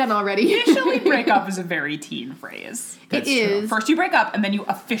I thought he'd done already. Officially break up is a very teen phrase. It That's true. is. First you break up, and then you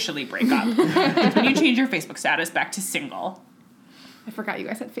officially break up. It's when you change your Facebook status back to single. I forgot you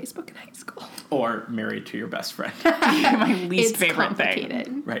guys had Facebook in high school. Or married to your best friend. My least It's favorite thing.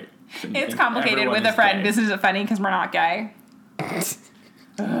 complicated. Right. So you It's think complicated everyone with a is friend. gay. This isn't funny because we're not gay.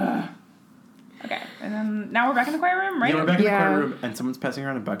 Okay, and then now we're back in the choir room, right? Yeah, we're back in the Yeah. choir room, and someone's passing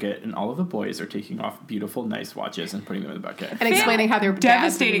around a bucket, and all of the boys are taking off beautiful, nice watches and putting them in the bucket. And explaining how their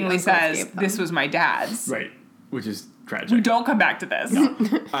dads Devastatingly and uncles says, gave them. "This was my dad's." Right. Which is tragic. We don't come back to this.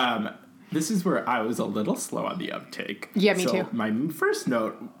 This is where I was a little slow on the uptake. Yeah, me too. My first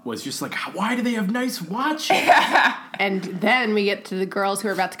note was just like, why do they have nice watches? And then we get to the girls who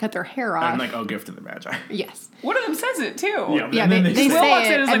are about to cut their hair off. I'm like, oh, gift of the Magi. Yes. One of them says it too. Yeah, Yeah, and then they say, Will say walks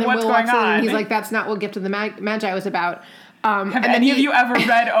it, in and is and like, then "What's Will going walks in, and on?" he's like, that's not what Gift of the Magi was about. Have and then any of you ever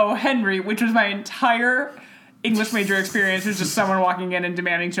read O. Henry, which was my entire English major experience, was just someone walking in and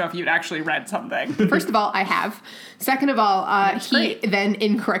demanding to know if you'd actually read something. First of all, I have. Second of all, he great. then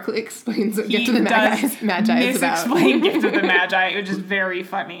incorrectly explains what He Gift of the Magi is about. misexplain Gift of the Magi, which is very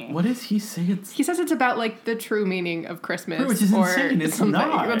funny. what does he say? It's He says it's about like the true meaning of Christmas, which is or insane. It's something.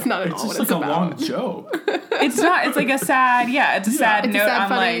 not. That's not at it's all just what like it's a about. long joke. It's not. It's like a sad. Yeah, it's a sad It's note a sad, on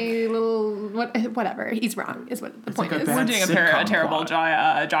funny little whatever. He's wrong. Is what the point like a is. bad like we're doing sitcom a terrible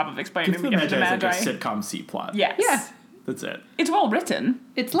plot. job of explaining Gift of the the Gift of Magi the is Magi. like a sitcom C plot. Yes. Yeah. That's it. It's well written.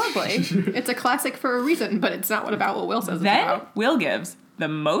 It's lovely. It's a classic for a reason, but it's not about what Will says it's Then about. Will gives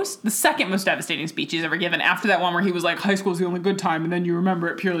the second most devastating speech he's ever given after that one where he was like, high school's the only good time, and then you remember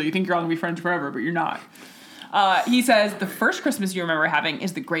it purely. You think you're all gonna be friends forever, but you're not. He says, the first Christmas you remember having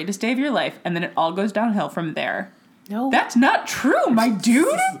is the greatest day of your life, and then it all goes downhill from there. No, That's not true, my dude.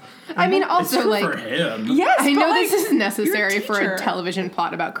 I mean, It's also true like for him. Yes, I but, know like, this is necessary you're for teacher. a television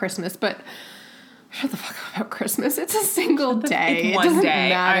plot about Christmas, but shut the fuck up about Christmas. It's a single day. It's It one doesn't day.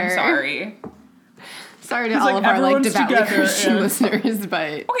 matter. I'm sorry. Sorry to It's all like of our like everyone's devoutly together, Christian yeah. listeners,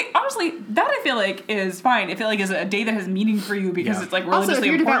 but Okay, honestly, that I feel like is fine. I feel like is a day that has meaning for you because Yeah. it's like also if religiously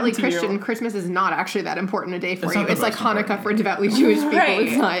you're devoutly important to Christian, you. Christmas is not actually that important a day for It's you. not the It's like most Hanukkah important. for devoutly Jewish people. Right.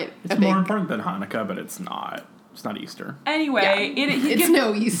 It's not It's a more big. important than Hanukkah, but it's not. It's not Easter. Anyway, Yeah. he It's gives,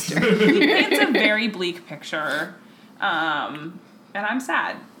 no Easter. it's a very bleak picture, and I'm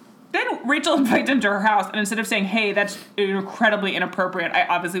sad. Then Rachel invites him to her house, and instead of saying, "Hey, that's incredibly inappropriate. I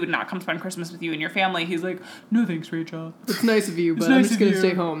obviously would not come spend Christmas with you and your family," he's like, "No thanks, Rachel. It's nice of you, but nice I'm just of gonna you.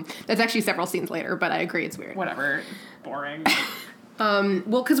 stay home. That's actually several scenes later, but I agree it's weird. Whatever, boring."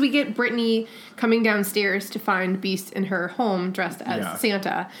 Well, because we get Brittany coming downstairs to find Beast in her home dressed as Yeah.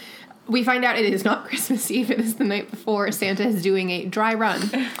 Santa. We find out it is not Christmas Eve, it is the night before. Santa is doing a dry run.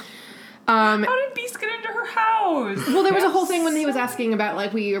 How did Beast get into her house? Well, there was a whole thing when he was asking about,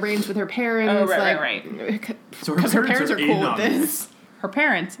 like, we arranged with her parents. Oh, right, like, right. So Because her parents are in cool with on this. Her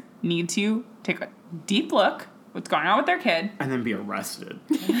parents need to take a deep look what's going on with their kid, and then be arrested.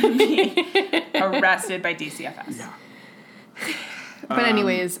 arrested by DCFS. Yeah. But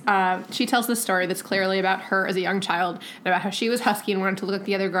anyways, she tells this story that's clearly about her as a young child and about how she was husky and wanted to look like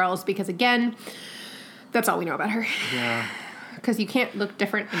the other girls because, again, that's all we know about her. Yeah. Because you can't look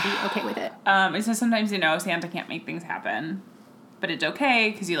different and be okay with it. It says sometimes, Santa can't make things happen, but it's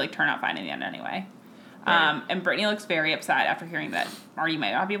okay because you, turn out fine in the end anyway. Right. And Brittany looks very upset after hearing that Artie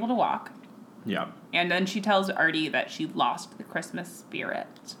might not be able to walk. Yeah. And then she tells Artie that she lost the Christmas spirit.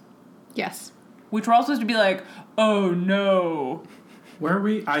 Yes. Which we're all supposed to be like, oh no. Where are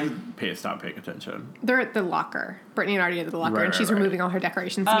we? I stopped paying attention. They're at the locker. Brittany and Artie are at the locker, Right, and she's right, right. removing all her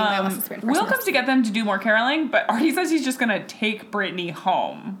decorations to mean I lost the spirit of Will Christmas. comes to get them to do more caroling, but Artie says he's just going to take Brittany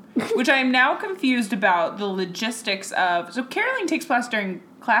home, which I am now confused about the logistics of. So caroling takes place during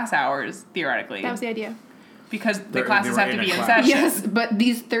class hours, theoretically, That was the idea. because the They classes were have to in a be in class. session. Yes, but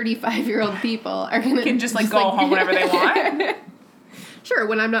these 35-year-old people are going to... Can just go home whenever they want. Sure,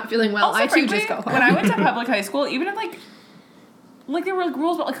 when I'm not feeling well, Also, I too frankly, just go home. when I went to public high school, even if there were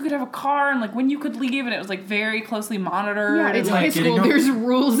rules about who could have a car and when you could leave, and it was very closely monitored. Yeah, and, it's like high getting school. a- There's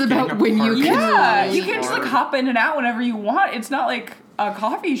rules about a when you parking can yeah, leave. you can't just hop in and out whenever you want. It's not like a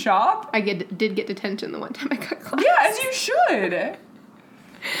coffee shop. I did get detention the one time I got caught. Yeah, as you should.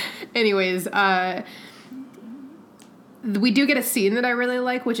 Anyways, we do get a scene that I really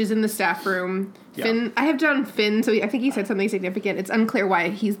like, which is in the staff room. Yeah. Finn, I have down Finn, so I think he said something significant. It's unclear why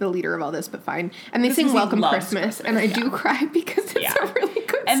he's the leader of all this, but fine. And they This sing is- he "Welcome loves Christmas," and I Christmas, do cry because it's Yeah. a really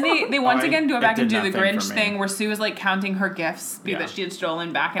good And song. they once Oh, again go it back did and do the nothing Grinch for me. thing where Sue is counting her gifts Yeah. that she had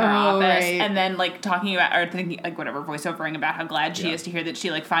stolen back in her Oh, office, right. and then talking about or thinking whatever voiceovering about how glad she Yeah. is to hear that she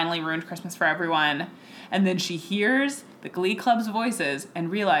finally ruined Christmas for everyone, and then she hears the Glee Club's voices and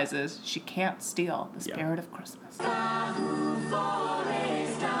realizes she can't steal the Yeah. spirit of Christmas.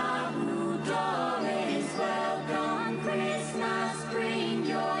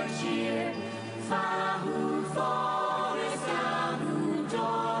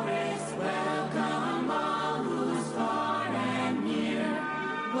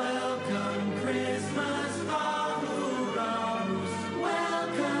 Welcome Christmas, Damus.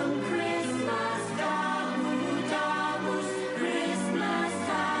 Welcome Christmas, Damus. Christmas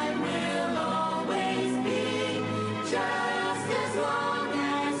time will always be just as long.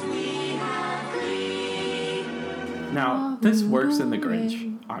 This works in The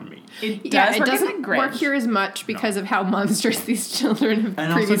Grinch on me. It does Yeah, it work in doesn't the Grinch. work here as much because of how monstrous these children have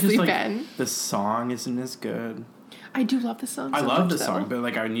And also previously just like been. the song isn't as good. I do love the song. I so love much, the though. song, but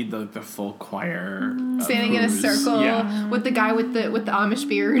like I need the full choir of Standing in a Who's. circle Yeah. with the guy with the Amish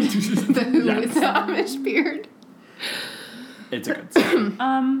beard, the Who Yes. with the Amish beard. It's a good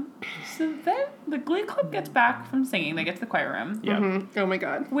song. So then the Glee Club gets back from singing. They get to the choir room. Yeah. Oh my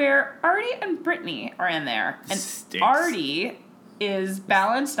god. Where Artie and Brittany are in there. And Stinks. Artie is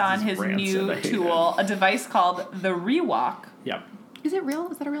balanced on his rancid, new I hate tool, a device called the Rewalk. Yep. Is it real?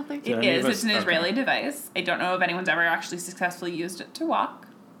 Is that a real thing? Yeah. It any of is. us- It's an okay. Israeli device. I don't know if anyone's ever actually successfully used it to walk.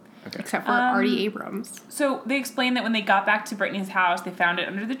 Okay. Except for Artie Abrams. So they explained that when they got back to Brittany's house, they found it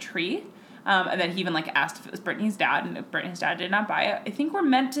under the tree. And then he even like asked if it was Brittany's dad, and if Brittany's dad did not buy it. I think we're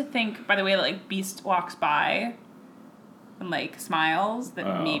meant to think, by the way, that like Beast walks by and like smiles, that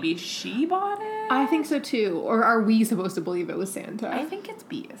Oh. maybe she bought it. I think so too. Or are we supposed to believe it was Santa? I think it's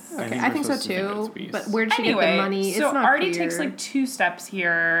Beast. I Okay, think I we're think so supposed to think too. it's Beast. But where did she Anyway, get the money? so It's not Artie clear. takes like 2 steps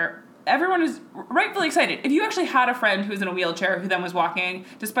here. Everyone is rightfully excited. If you actually had a friend who was in a wheelchair who then was walking,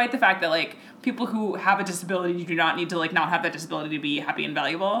 despite the fact that like people who have a disability, you do not need to like not have that disability to be happy and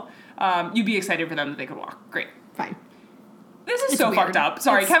valuable, you'd be excited for them that they could walk. Great. Fine. This is It's so weird. fucked up.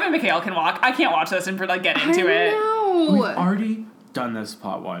 Sorry, It's- Kevin McHale can walk. I can't watch this and like get into I it. know. We've already done this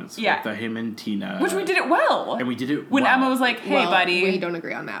plot once. Yeah. With the him and Tina. Which we did it well. And we did it when well. Emma was like, "Hey, Well, buddy," We don't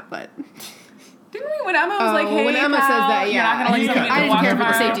agree on that, but didn't we? When Emma was like, Oh, "Hey, when Emma pal, says that, you're yeah. not gonna I let didn't somebody care- I go didn't walk care for the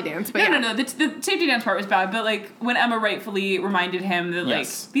tomorrow." safety dance, but no, yeah. no. The safety dance part was bad, but like when Emma rightfully reminded him that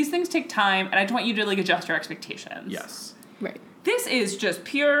Yes. like these things take time, and I just want you to like adjust your expectations. Yes. right. This is just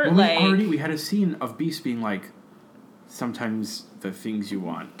pure Well, like. we had a scene of Beast being like, sometimes the things you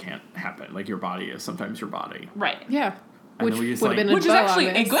want can't happen. Like your body is sometimes your body. Right. Yeah. And Which then we just, would have like- been a Which is bow on actually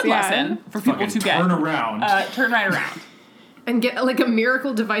a this, good yeah. lesson for people Fucking to get. turn around. Turn right around. And get like a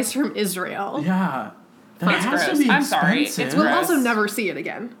miracle device from Israel. Yeah. That That's has gross. to be I'm sorry. It's expensive. We'll gross. also never see it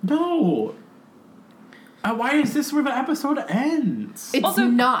again. No. Why is this where the episode ends? It's Also,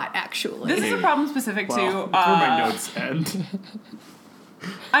 not actually. This is a problem specific well, to. that's where my notes end.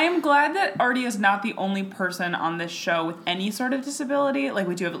 I am glad that Artie is not the only person on this show with any sort of disability. Like,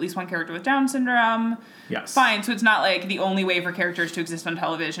 we do have at least one character with Down syndrome. Yes. Fine, so it's not like the only way for characters to exist on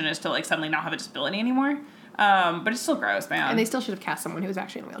television is to, like, suddenly not have a disability anymore. But it's still gross, man. And they still should have cast someone who was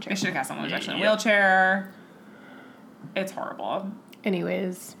actually in a wheelchair. They should have cast someone who's actually in a Yeah. wheelchair. It's horrible.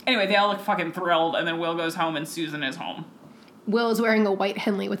 Anyways, Anyway, they all look fucking thrilled, and then Will goes home and Susan is home. Will is wearing a white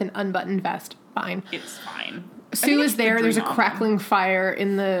Henley with an unbuttoned vest. Fine. It's fine. I Sue think is it's the there. There's a dream on. crackling fire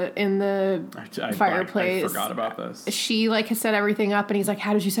in the fireplace. I forgot about this. She like has set everything up, and he's like,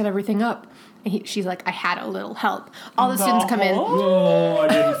 "How did you set everything up?" And she's like, "I had a little help." All the students come in. Oh, I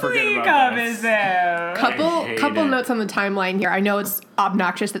didn't forget about this. Couple hate couple it. notes on the timeline here. I know it's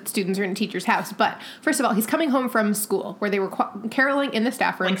obnoxious that students are in a teacher's house, but first of all, he's coming home from school where they were caroling in the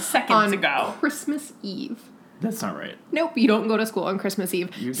staff room Like seconds on ago. Christmas Eve. That's not right. Nope, you don't go to school on Christmas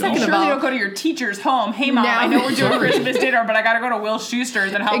Eve. You don't. Second Sure, of you all, don't go to your teacher's home. Hey, Mom, Now- I know we're doing Christmas dinner, but I gotta go to Will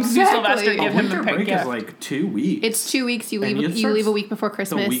Schuster's and help Sue Exactly. Sylvester A give him the Winter pink break gift. is like 2 weeks. it's 2 weeks. You And leave. it You leave starts a week before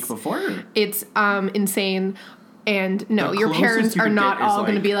Christmas. The week before. It's insane. And no, The your closest parents you are could not get is, all going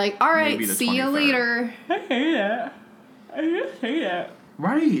to like, be like, "All right, maybe the see you 23rd." later." I hate it. I just hate it.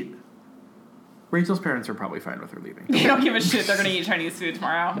 Right. Rachel's parents are probably fine with her leaving. They don't give a shit. They're gonna eat Chinese food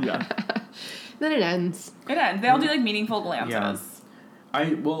tomorrow. Yeah. Then it ends. It ends. They all do like meaningful glances. Yeah.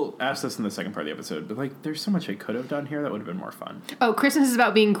 I will ask this in the second part of the episode, but like, there's so much I could have done here that would have been more fun. Oh, Christmas is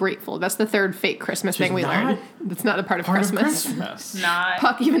about being grateful. That's the third fake Christmas Which thing we is learned. not That's not a part of Part Christmas. of Christmas. Not.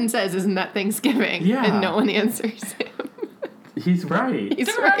 Puck even says, "Isn't that Thanksgiving?" Yeah. And no one answers him. He's right. He's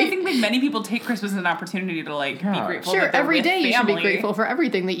Don't get me wrong, I right. think like many people take Christmas as an opportunity to like Yeah. be grateful. Sure, that they're every with day you should be family. grateful for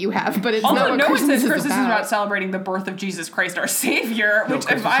everything that you have, but it's Also, not what no one Christmas says Christmas is about. about celebrating the birth of Jesus Christ, our Savior, No, which,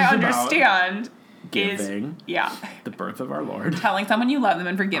 if Christmas I is about understand, Giving. is yeah, The birth of our Lord. telling someone you love them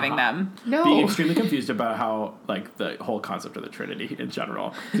and forgiving them. No. Being extremely confused about how, like, the whole concept of the Trinity in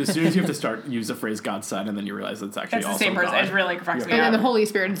general. As soon as you have to use the phrase God's Son, and then you realize it's actually It's the also same person. God. It really fucks me And then up. the Holy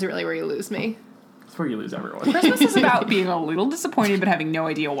Spirit is really where you lose me. That's where you lose everyone. Christmas is about being a little disappointed but having no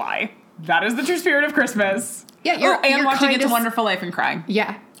idea why. That is the true spirit of Christmas. Yeah, you're and you're watching kind It's a of- Wonderful Life and crying.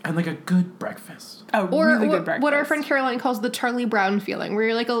 Yeah. And, like, a good breakfast. A Or really good what, breakfast. what our friend Caroline calls the Charlie Brown feeling, where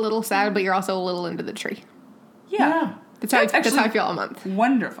you're like a little sad, but you're also a little into the tree. Yeah. That's how actually I feel all month.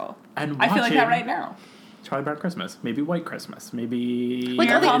 wonderful. And I feel like that watching- right now. Charlie Brown Christmas. Maybe White Christmas. Maybe... Like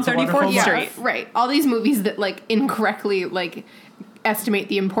all Miracle on It's a 34th Wonderful Street. Life. Right. All these movies that like incorrectly like estimate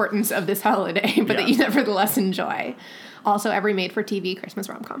the importance of this holiday, but that Yeah. you nevertheless enjoy. Also, every made-for-TV Christmas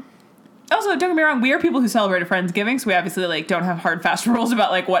rom-com. Also, don't get me wrong, we are people who celebrate a Friendsgiving, so we obviously like don't have hard, fast rules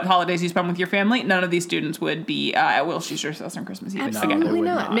about like what holidays you spend with your family. None of these students would be at Will Schuster's house on Christmas Eve. Absolutely. Again. Absolutely would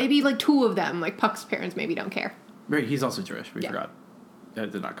not. not. Maybe like 2 of them, like Puck's parents, maybe don't care. Right, he's also Jewish. We Yeah. forgot.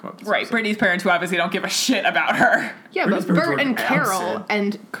 That did not come up. This Right, episode. Brittany's parents, who obviously don't give a shit about her. Yeah, Britney's but parents Bert were and Carol absent.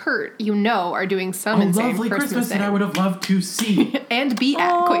 and Kurt, are doing some A insane lovely Christmas thing. that I would have loved to see. And be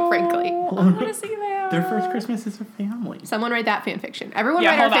at, quite frankly. I want to see that. Their first Christmas is a family. Someone write that fan fiction. Everyone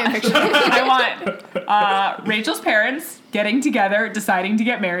Yeah, write our hold fan on. fiction. I want Rachel's parents getting together, deciding to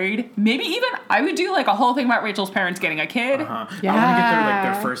get married. Maybe even I would do like a whole thing about Rachel's parents getting a kid. I want to get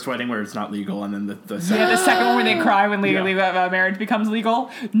Yeah. their first wedding where it's not legal, and then the Yeah, second. the second one where they cry when legally Yeah. marriage becomes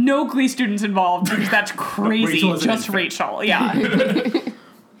legal. No Glee students involved because that's crazy. Rachel is an Just infant. Rachel. Yeah.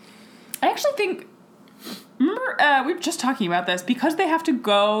 I actually think. Remember, we were just talking about this because they have to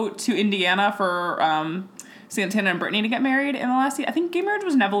go to Indiana for Santana and Brittany to get married in the last year. I think gay marriage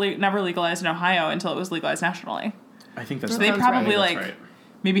was never legalized in Ohio until it was legalized nationally. I think that's. So they sounds probably right. like That's right.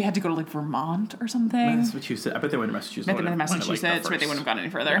 maybe had to go to like Vermont or something. Massachusetts. I bet they went to Massachusetts. Maybe when it- when it, like, Massachusetts, the but they wouldn't have gone any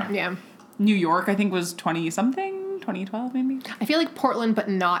further. Yeah. Yeah. New York, I think, was 20-something, 2012 maybe. I feel like Portland, but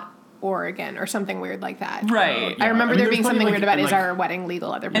not Oregon or something weird like that. Right. I remember I mean, there there's being plenty, something like, weird about in, is like- our wedding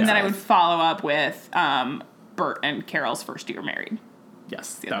legal other And then I places? would follow up with Bert and Carol's first year married.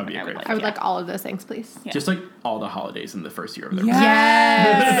 Yes, the that other would be thing a I would great. like. I would Yeah. like all of those things, please. Yeah. Just like all the holidays in the first year of their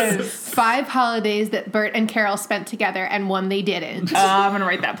Yes. 5 holidays that Bert and Carol spent together and one they didn't. I'm gonna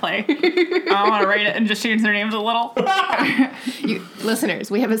write that play. I want to write it and just change their names a little. You,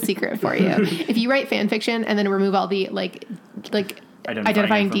 listeners, we have a secret for you. If you write fan fiction and then remove all the like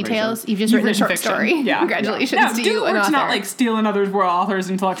identifying details, you've just written a short fiction. story. Yeah. Congratulations Now, to do you, it an where it's author. not like steal another author's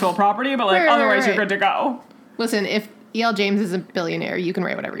intellectual property, but like Right, otherwise right. you're good to go. Listen, if E.L. James is a billionaire, you can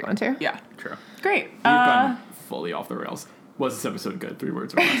write whatever you want to. Yeah. True. Great. We've gone fully off the rails. Was this episode good? 3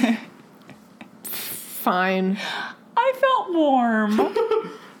 words or less. Fine. I felt warm.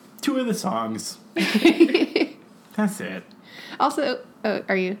 2 of the songs. That's it. Also,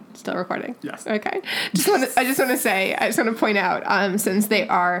 are you still recording? Yes. Okay. I just want to point out, since they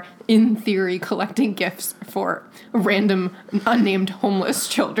are in theory collecting gifts for random unnamed homeless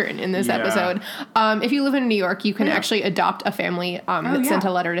children in this Yeah. episode, if you live in New York, you can actually adopt a family that sent yeah.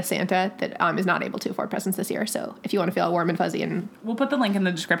 a letter to Santa that is not able to afford presents this year. So if you want to feel warm and fuzzy and We'll put the link in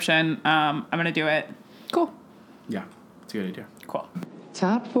the description. I'm gonna do it. cool. Yeah, it's a good idea. Cool.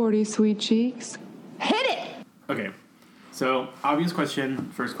 Top 40 sweet cheeks. Okay, so obvious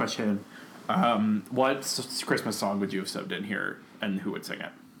question. First question: what Christmas song would you have subbed in here, and who would sing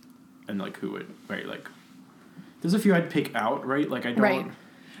it, and like who would like? There's a few I'd pick out, right? Like I don't. Right.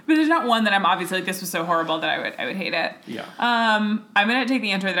 But there's not one that I'm obviously like, this was so horrible that I would hate it. Yeah. I'm gonna take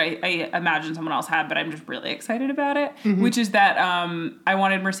the answer that I imagine someone else had, but I'm just really excited about it, which is that I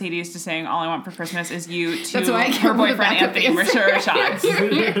wanted Mercedes to sing "All I Want for Christmas Is You" to That's why I came her up with a boyfriend backup Anthony answer.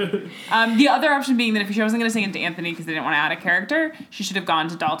 Rashad. The other option being that if she wasn't gonna sing it to Anthony because they didn't want to add a character, she should have gone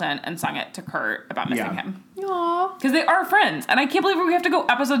to Dalton and sung it to Kurt about missing Yeah. him. Aww. Because they are friends, and I can't believe we have to go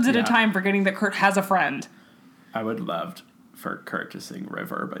episodes at a Yeah. time forgetting that Kurt has a friend. I would loved for Kurt to sing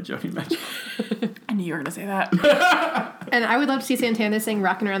 "River" by Joni Mitchell. I knew you were gonna say that. And I would love to see Santana sing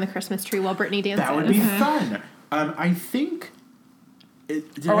 "Rockin' Around the Christmas Tree" while Brittany dances. That would be fun. I think.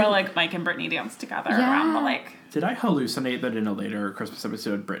 Or while like Mike and Brittany dance together around the lake. Did I hallucinate that in a later Christmas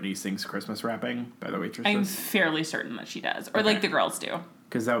episode, Brittany sings Christmas rapping by the I'm waitresses? fairly certain that she does, or like the girls do.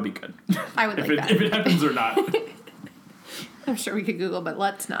 Because that would be good. I would like that. If it happens or not. I'm sure we could Google, but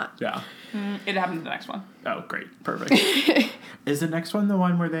let's not. Yeah. It happens in the next one. Oh, great. Perfect. Is the next one the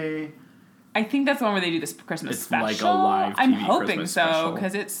one where they... I think that's the one where they do this Christmas It's special. like a live I'm TV hoping Christmas so special.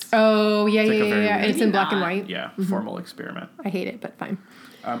 because it's. Oh, yeah, like a yeah, very yeah. And it's in maybe black and not. white. Yeah, formal experiment. I hate it, but fine.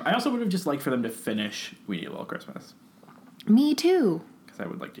 I also would have just liked for them to finish We Need a Little Christmas. Me too. Because I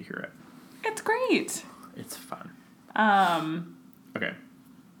would like to hear it. It's great. It's fun. Okay,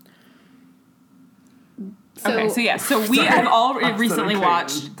 Okay. so we have all I'm so recently okay.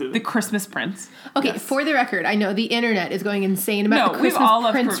 watched The Christmas Prince. Okay, Yes. for the record, I know the internet is going insane about No, the we've Christmas all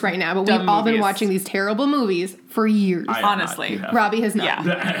loved Prince right now, but we've dumb all been movies. watching these terrible movies for years. I have not. Honestly. You have. Robbie has not.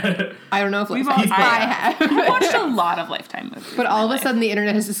 Yeah. I don't know if We've Liz has. all- I have. I watched a lot of Lifetime movies. But all in of my a life. sudden, the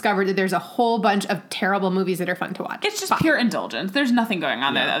internet has discovered that there's a whole bunch of terrible movies that are fun to watch. It's just Fine. pure indulgence. There's nothing going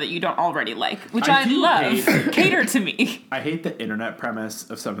on there Yeah. that you don't already like, which I I, do love. hate- Cater to me. I hate the internet premise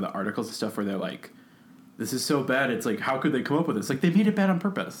of some of the articles and stuff where they're like, this is so bad. It's like, how could they come up with this? Like, they made it bad on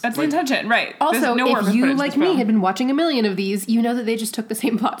purpose. That's the Like, intention, right? Also, There's no work was if put you, into like this me, film. had been watching a million of these, you know that they just took the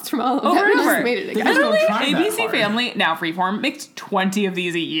same plots from all of Over them and and just over. made it They again. just don't Literally, try that ABC hard. Family, now Freeform, makes 20 of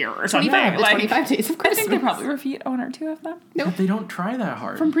these a year or something. 25, the Like, 25 days of I Christmas. think they probably repeat one or two of them But they don't try that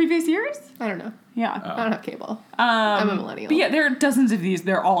hard. from previous years. I don't know. Yeah. I don't have cable. I'm a millennial. But yeah, there are dozens of these.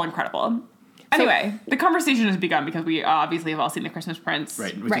 They're all incredible. Anyway, the conversation has begun because we obviously have all seen The Christmas Prince.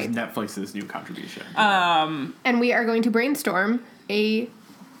 Right, which Right. is Netflix's new contribution. And we are going to brainstorm a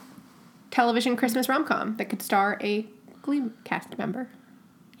television Christmas rom-com that could star a Glee cast member.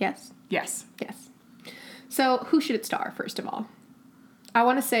 Yes? Yes. Yes. So, who should it star, first of all? I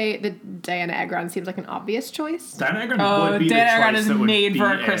want to say that Diana Agron seems like an obvious choice. Diana Agron Oh, would be Diana the Agron choice is that would made be for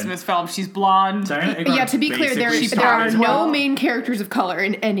a in- Christmas film. She's blonde. Diana Agron Yeah, to be clear, there basically are started- no main characters of color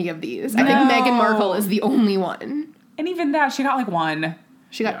in any of these. I think No. Meghan Markle is the only one. And even that, she got like one.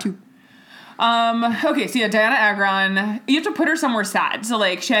 She got Yeah. 2. Okay, so yeah, Diana Agron, you have to put her somewhere sad. So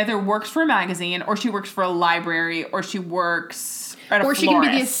like, she either works for a magazine, or she works for a library, or she works at a Or she can be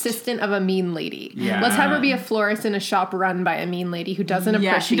the florist. assistant of a mean lady. Yeah. Let's have her be a florist in a shop run by a mean lady who doesn't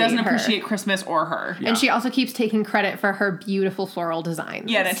appreciate Yeah, she doesn't her. appreciate Christmas or her. Yeah. And she also keeps taking credit for her beautiful floral designs.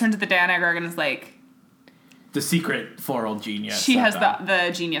 Yeah, and it turns out that Diana Agron is like, The secret floral genius. she of has that.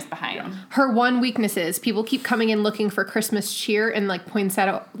 the genius behind. Yeah. Her one weakness is people keep coming in looking for Christmas cheer and like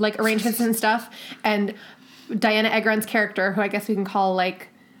poinsettia like arrangements and stuff. And Diana Agron's character, who I guess we can call like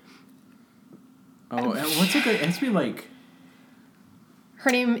Oh, and what's it? It has to be like. her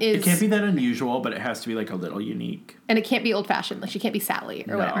name It is, can't be that unusual, but it has to be like a little unique. and it can't be old fashioned. Like she can't be Sally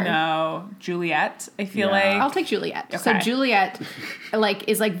or No. whatever. No, Juliet, I feel Yeah. like. I'll take Juliet. So Okay. Juliet, like,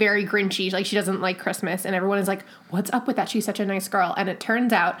 is like very Grinchy. Like she doesn't like Christmas, and everyone is like, "What's up with that? She's such a nice girl." And it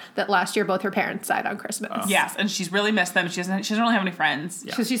turns out that last year both her parents died on Christmas. Yes, and she's really missed them. She doesn't really have any friends.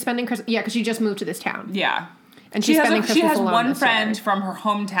 Yeah. So she's spending Christmas. Yeah, because she just moved to this town, Yeah. and she's spending Christmas she has alone one this friend year. from her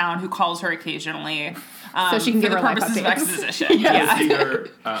hometown who calls her occasionally. So she can for give the her life purposes of updates. exposition. It's Yeah. either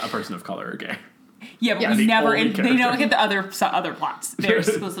a person of color or gay. Yeah, but Yes. we The never. only They don't character. get the other plots. They're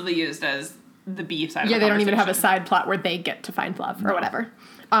exclusively used as the B side. Yeah, of they the don't even have a conversation. side plot where they get to find love or whatever.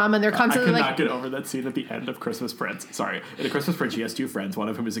 And they're I constantly could like, not get over that scene at the end of Christmas Prince. Sorry. In A Christmas Prince, she has two friends. One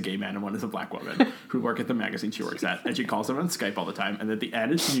of whom is a gay man and one is a black woman who work at the magazine she works at. And she calls them on Skype all the time. And at the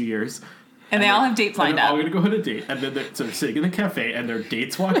end, it's New Year's. And they all have dates lined They're all up. going to go on a date. And then so they're sitting in the cafe and their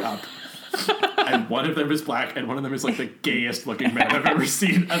dates walk up. And one of them is black and one of them is like the gayest looking man I've ever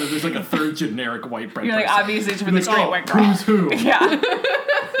seen. And then there's like a third generic white bread You're like, person. obviously, it's for You're the like, straight oh, white girl. who's who? Yeah.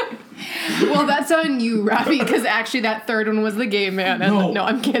 well, that's on you, Rafi, because actually that third one was the gay man. And No,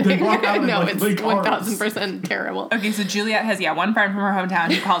 I'm they kidding. walk out in, No, like, it's big arms. 1000% terrible. Okay, so Juliet has one friend from her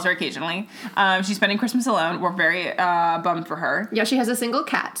hometown who calls her occasionally. She's spending Christmas alone. We're very bummed for her. Yeah, she has a single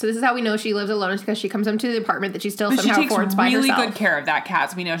cat. So this is how we know she lives alone, is because she comes into the apartment that she still But she somehow takes affords by really herself. good care of that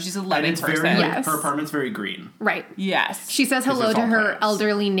cat, so we know she's a And loving it's person. very, Yes. her apartment's very green. Right. Yes. She says hello there's to all her plants.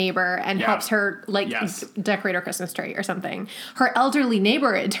 elderly neighbor and Yeah. helps her Yes. decorate her Christmas tree or something. Her elderly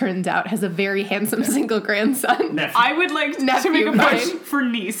neighbor, it turns out, has a very handsome single grandson. Nephew. I would like to Nephew, make a push right? for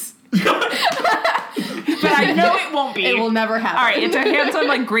niece. But I know it won't be. It will never happen. All right, it's a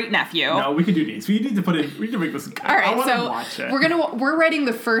handsome, great nephew. No, we can do these. We need to make this. All right, I want to so watch it. we're writing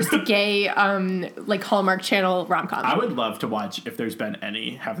the first gay Hallmark Channel rom-com. I would love to watch if there's been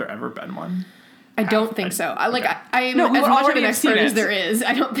any. Have there ever been one? I don't think so. I okay. I'm No, we as would much of already an have expert seen as it. there is.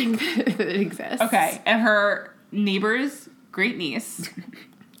 I don't think that it exists. Okay, and her neighbor's great niece.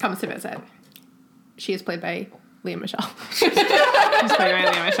 Comes to visit. She is played by Leah Michelle. She's played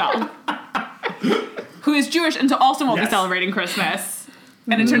by Leah Michelle, who is Jewish and so also won't be Yes. celebrating Christmas.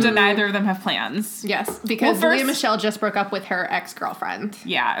 And it turns out neither of them have plans. Yes, because Well, first- Leah Michelle just broke up with her ex-girlfriend.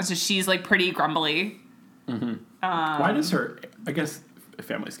 Yeah, so she's pretty grumbly. Why does her? I guess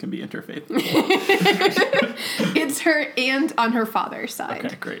families can be interfaith. It's her aunt on her father's side.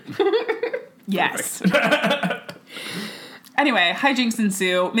 Okay, great. Yes. Anyway, hijinks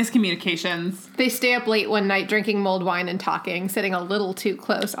ensue, miscommunications, They stay up late one night drinking mulled wine and talking, sitting a little too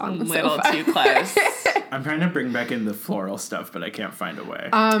close on the little sofa. too close. I'm trying to bring back in the floral stuff, but I can't find a way.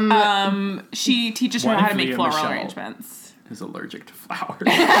 She teaches her What how if to make Leah floral Michelle arrangements. is allergic to flowers.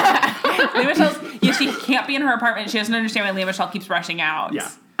 Leah Michelle's, she can't be in her apartment. She doesn't understand why Leah Michelle keeps rushing out. Yeah.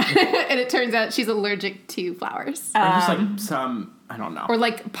 And it turns out she's allergic to flowers. Or just like some, I don't know. or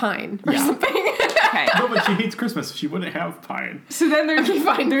like pine or Yeah. something. Okay. No, but she hates Christmas. She wouldn't have pine. So then there's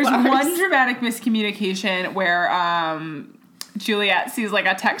Fine flowers. one dramatic miscommunication where Juliet sees a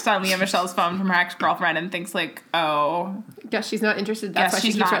text on Leah Michelle's phone from her ex-girlfriend and thinks oh, Guess she's not interested. That's Guess why she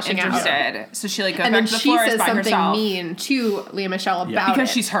she's keeps not rushing out. interested. So she like goes And back then to the she florist says by something herself mean to Leah Michelle about because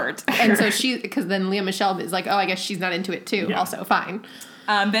it. she's hurt. And so because then Leah Michelle is like, oh, I guess she's not into it too. Yeah. Also, fine.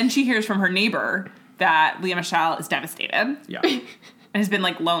 Then she hears from her neighbor that Leah Michelle is devastated Yeah. and has been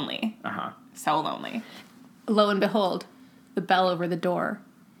like lonely, Uh-huh. so lonely. Lo and behold, the bell over the door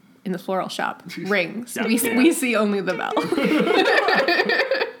in the floral shop rings. Yeah. We see only the bell.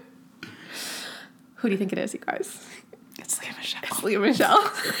 Who do you think it is, you guys? It's Leah Michelle. It's Leah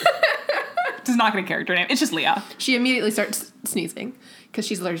Michelle. Does not get a character name. It's just Leah. She immediately starts sneezing because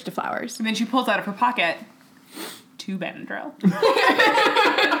she's allergic to flowers. And then she pulls out of her pocket 2 Benadryl.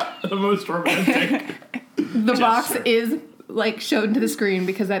 The most romantic. The box Gesture. is like shown to the screen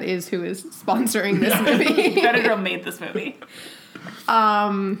because that is who is sponsoring this movie. Benadryl made this movie.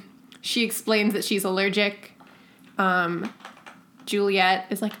 She explains that she's allergic. Juliet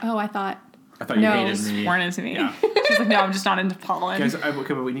is like, oh, I thought I thought you No. hated me. Weren't into me. Yeah. She's like, no, I'm just not into pollen. Guys,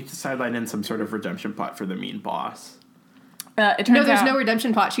 okay, but we need to sideline in some sort of redemption plot for the mean boss. It turns no, there's out, no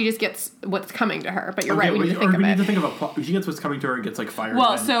redemption plot. She just gets what's coming to her. But you're Okay, right. We need to or think of we need it. to think of a plot. She gets what's coming to her and gets like fired.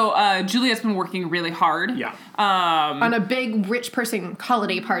 Well, then- so Juliet's been working really hard. yeah. On a big rich person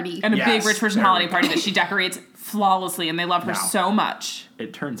holiday party. And a Yes, big rich person there we holiday go. party that she decorates flawlessly, and they love her Now. so much.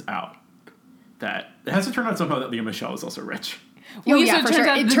 It turns out that it has to turn out somehow that Leah Michelle is also rich. Oh, Well, yeah, so it for turns sure.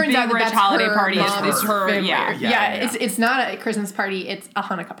 out It the turns big out that rich that's holiday her party mom's is her, family. yeah. Yeah. It's not a Christmas party. It's a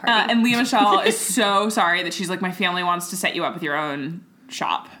Hanukkah party. And Leah Michelle is so sorry that she's like, my family wants to set you up with your own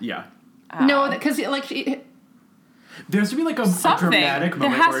shop. Yeah. no, because like There has to be like a Something. dramatic There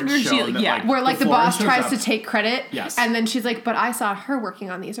moment has where to be it's where she- shown that, yeah. like, where like the florist boss tries shows to take credit. Yes. And then she's like, but I saw her working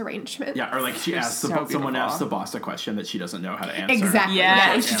on these arrangements. Yeah, or like she asks so someone beautiful. asks the boss a question that she doesn't know how to answer. Exactly. Yeah,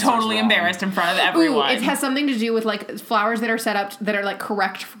 Yeah, and she's answers totally wrong. embarrassed in front of Ooh, everyone. it has something to do with like flowers that are set up that are like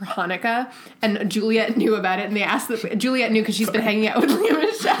correct for Hanukkah, and Juliet knew about it, and they asked Juliet knew because she's been hanging out with Leah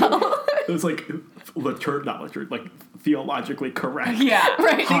Michelle. It was like like theologically correct. yeah.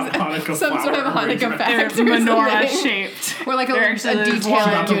 Right, Hanukkah some sort of flower Hanukkah arrangement. fact. They're or menorah something. shaped. Or like a They're actually detail She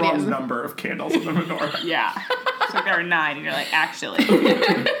got of the wrong Judaism. number of candles in the menorah. Yeah. It's like there are 9, and you're like, actually.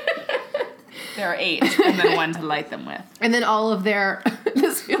 There are 8, and then 1 to light them with. And then all of their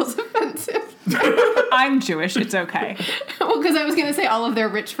this feels offensive. I'm Jewish, it's okay. Well, because I was gonna say all of their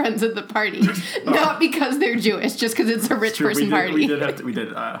rich friends at the party, not because they're Jewish, just because it's a rich True, person party. We did accidentally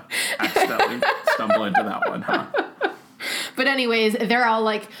stumble into that one, huh? But anyways, they're all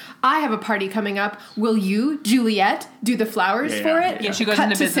like, I have a party coming up. Will you, Juliet, do the flowers Yeah, for yeah, it? yeah. She goes cut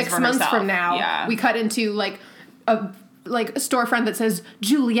into to business 6 for months herself. from now. Yeah. We cut into like a storefront that says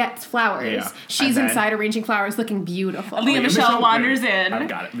Juliet's Flowers. Yeah. She's And then- inside arranging flowers looking beautiful. Leah Michelle wanders wait, in. I've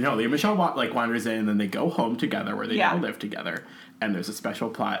got it. No, Leah Michelle wanders in, and then they go home together where they Yeah. now live together. And there's a special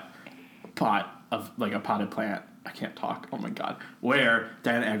pot of like a potted plant. I can't talk. Oh my god. Where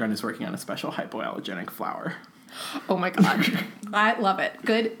Diana Agron is working on a special hypoallergenic flower. Oh my god. I love it.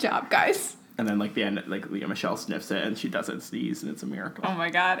 Good job, guys. And then like the end, like Leah Michelle sniffs it and she doesn't sneeze, and it's a miracle. Oh my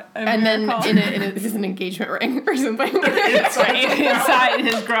god. And then this is an engagement ring or something. Inside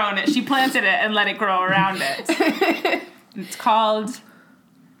has grown it. She planted it and let it grow around it. It's called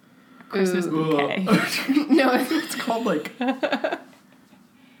Christmas bouquet. No, It's called like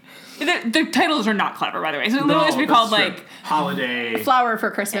The titles are not clever, by the way. So it literally should be that's called true. like Oh, holiday. flower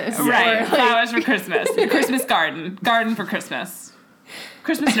for Christmas. right, Or, like, flowers for Christmas, Christmas garden for Christmas,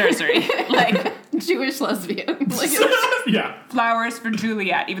 Christmas nursery, like Jewish lesbian. Like, Yeah. flowers for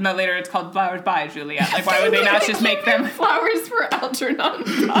Juliet. Even though later it's called flowers by Juliet. Like, why would they not just make them? flowers for Algernon Todd.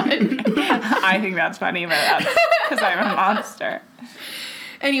 I think that's funny, but that's because I'm a monster.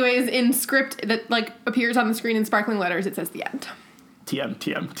 Anyways, in script that like appears on the screen in sparkling letters, it says the end. TM.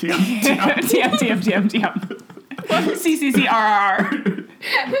 TM. CCCRR.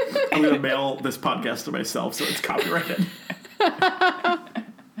 I'm gonna mail this podcast to myself so it's copyrighted.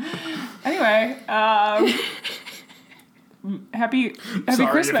 Anyway, happy Sorry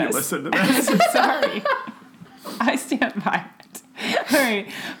Christmas. if you listen to this. Sorry. I stand by it. All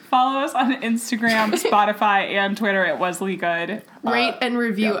right. Follow us on Instagram, Spotify, and Twitter at Wesley Good. Rate and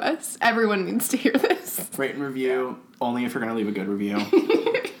review us. Everyone needs to hear this. Rate and review only if you're gonna leave a good review.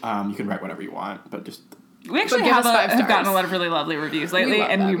 You can write whatever you want, but just We actually give us 5 have gotten a stars. lot of really lovely reviews lately,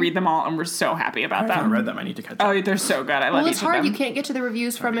 love and we them. read them all, and we're so happy about I haven't them. read them. I need to catch up. Oh, they're so good. I love Well, each it's of hard. them. You can't get to the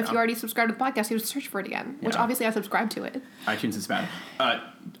reviews from if yeah. you already subscribe to the podcast. You have to search for it again, which Yeah. obviously I subscribe to it. iTunes is bad.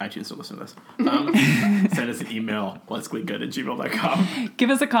 iTunes, don't listen to this. Send us an email, letsgleegood@gmail.com. Give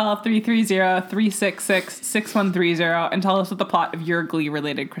us a call, 330-366-6130, and tell us what the plot of your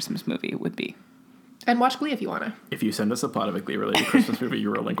Glee-related Christmas movie would be. And watch Glee if you want to. If you send us a plot of a Glee-related Christmas movie,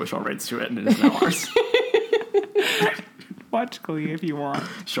 you relinquish all rights to it, and it is now ours. Watch Glee if you want.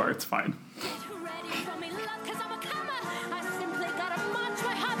 Sure, it's fine.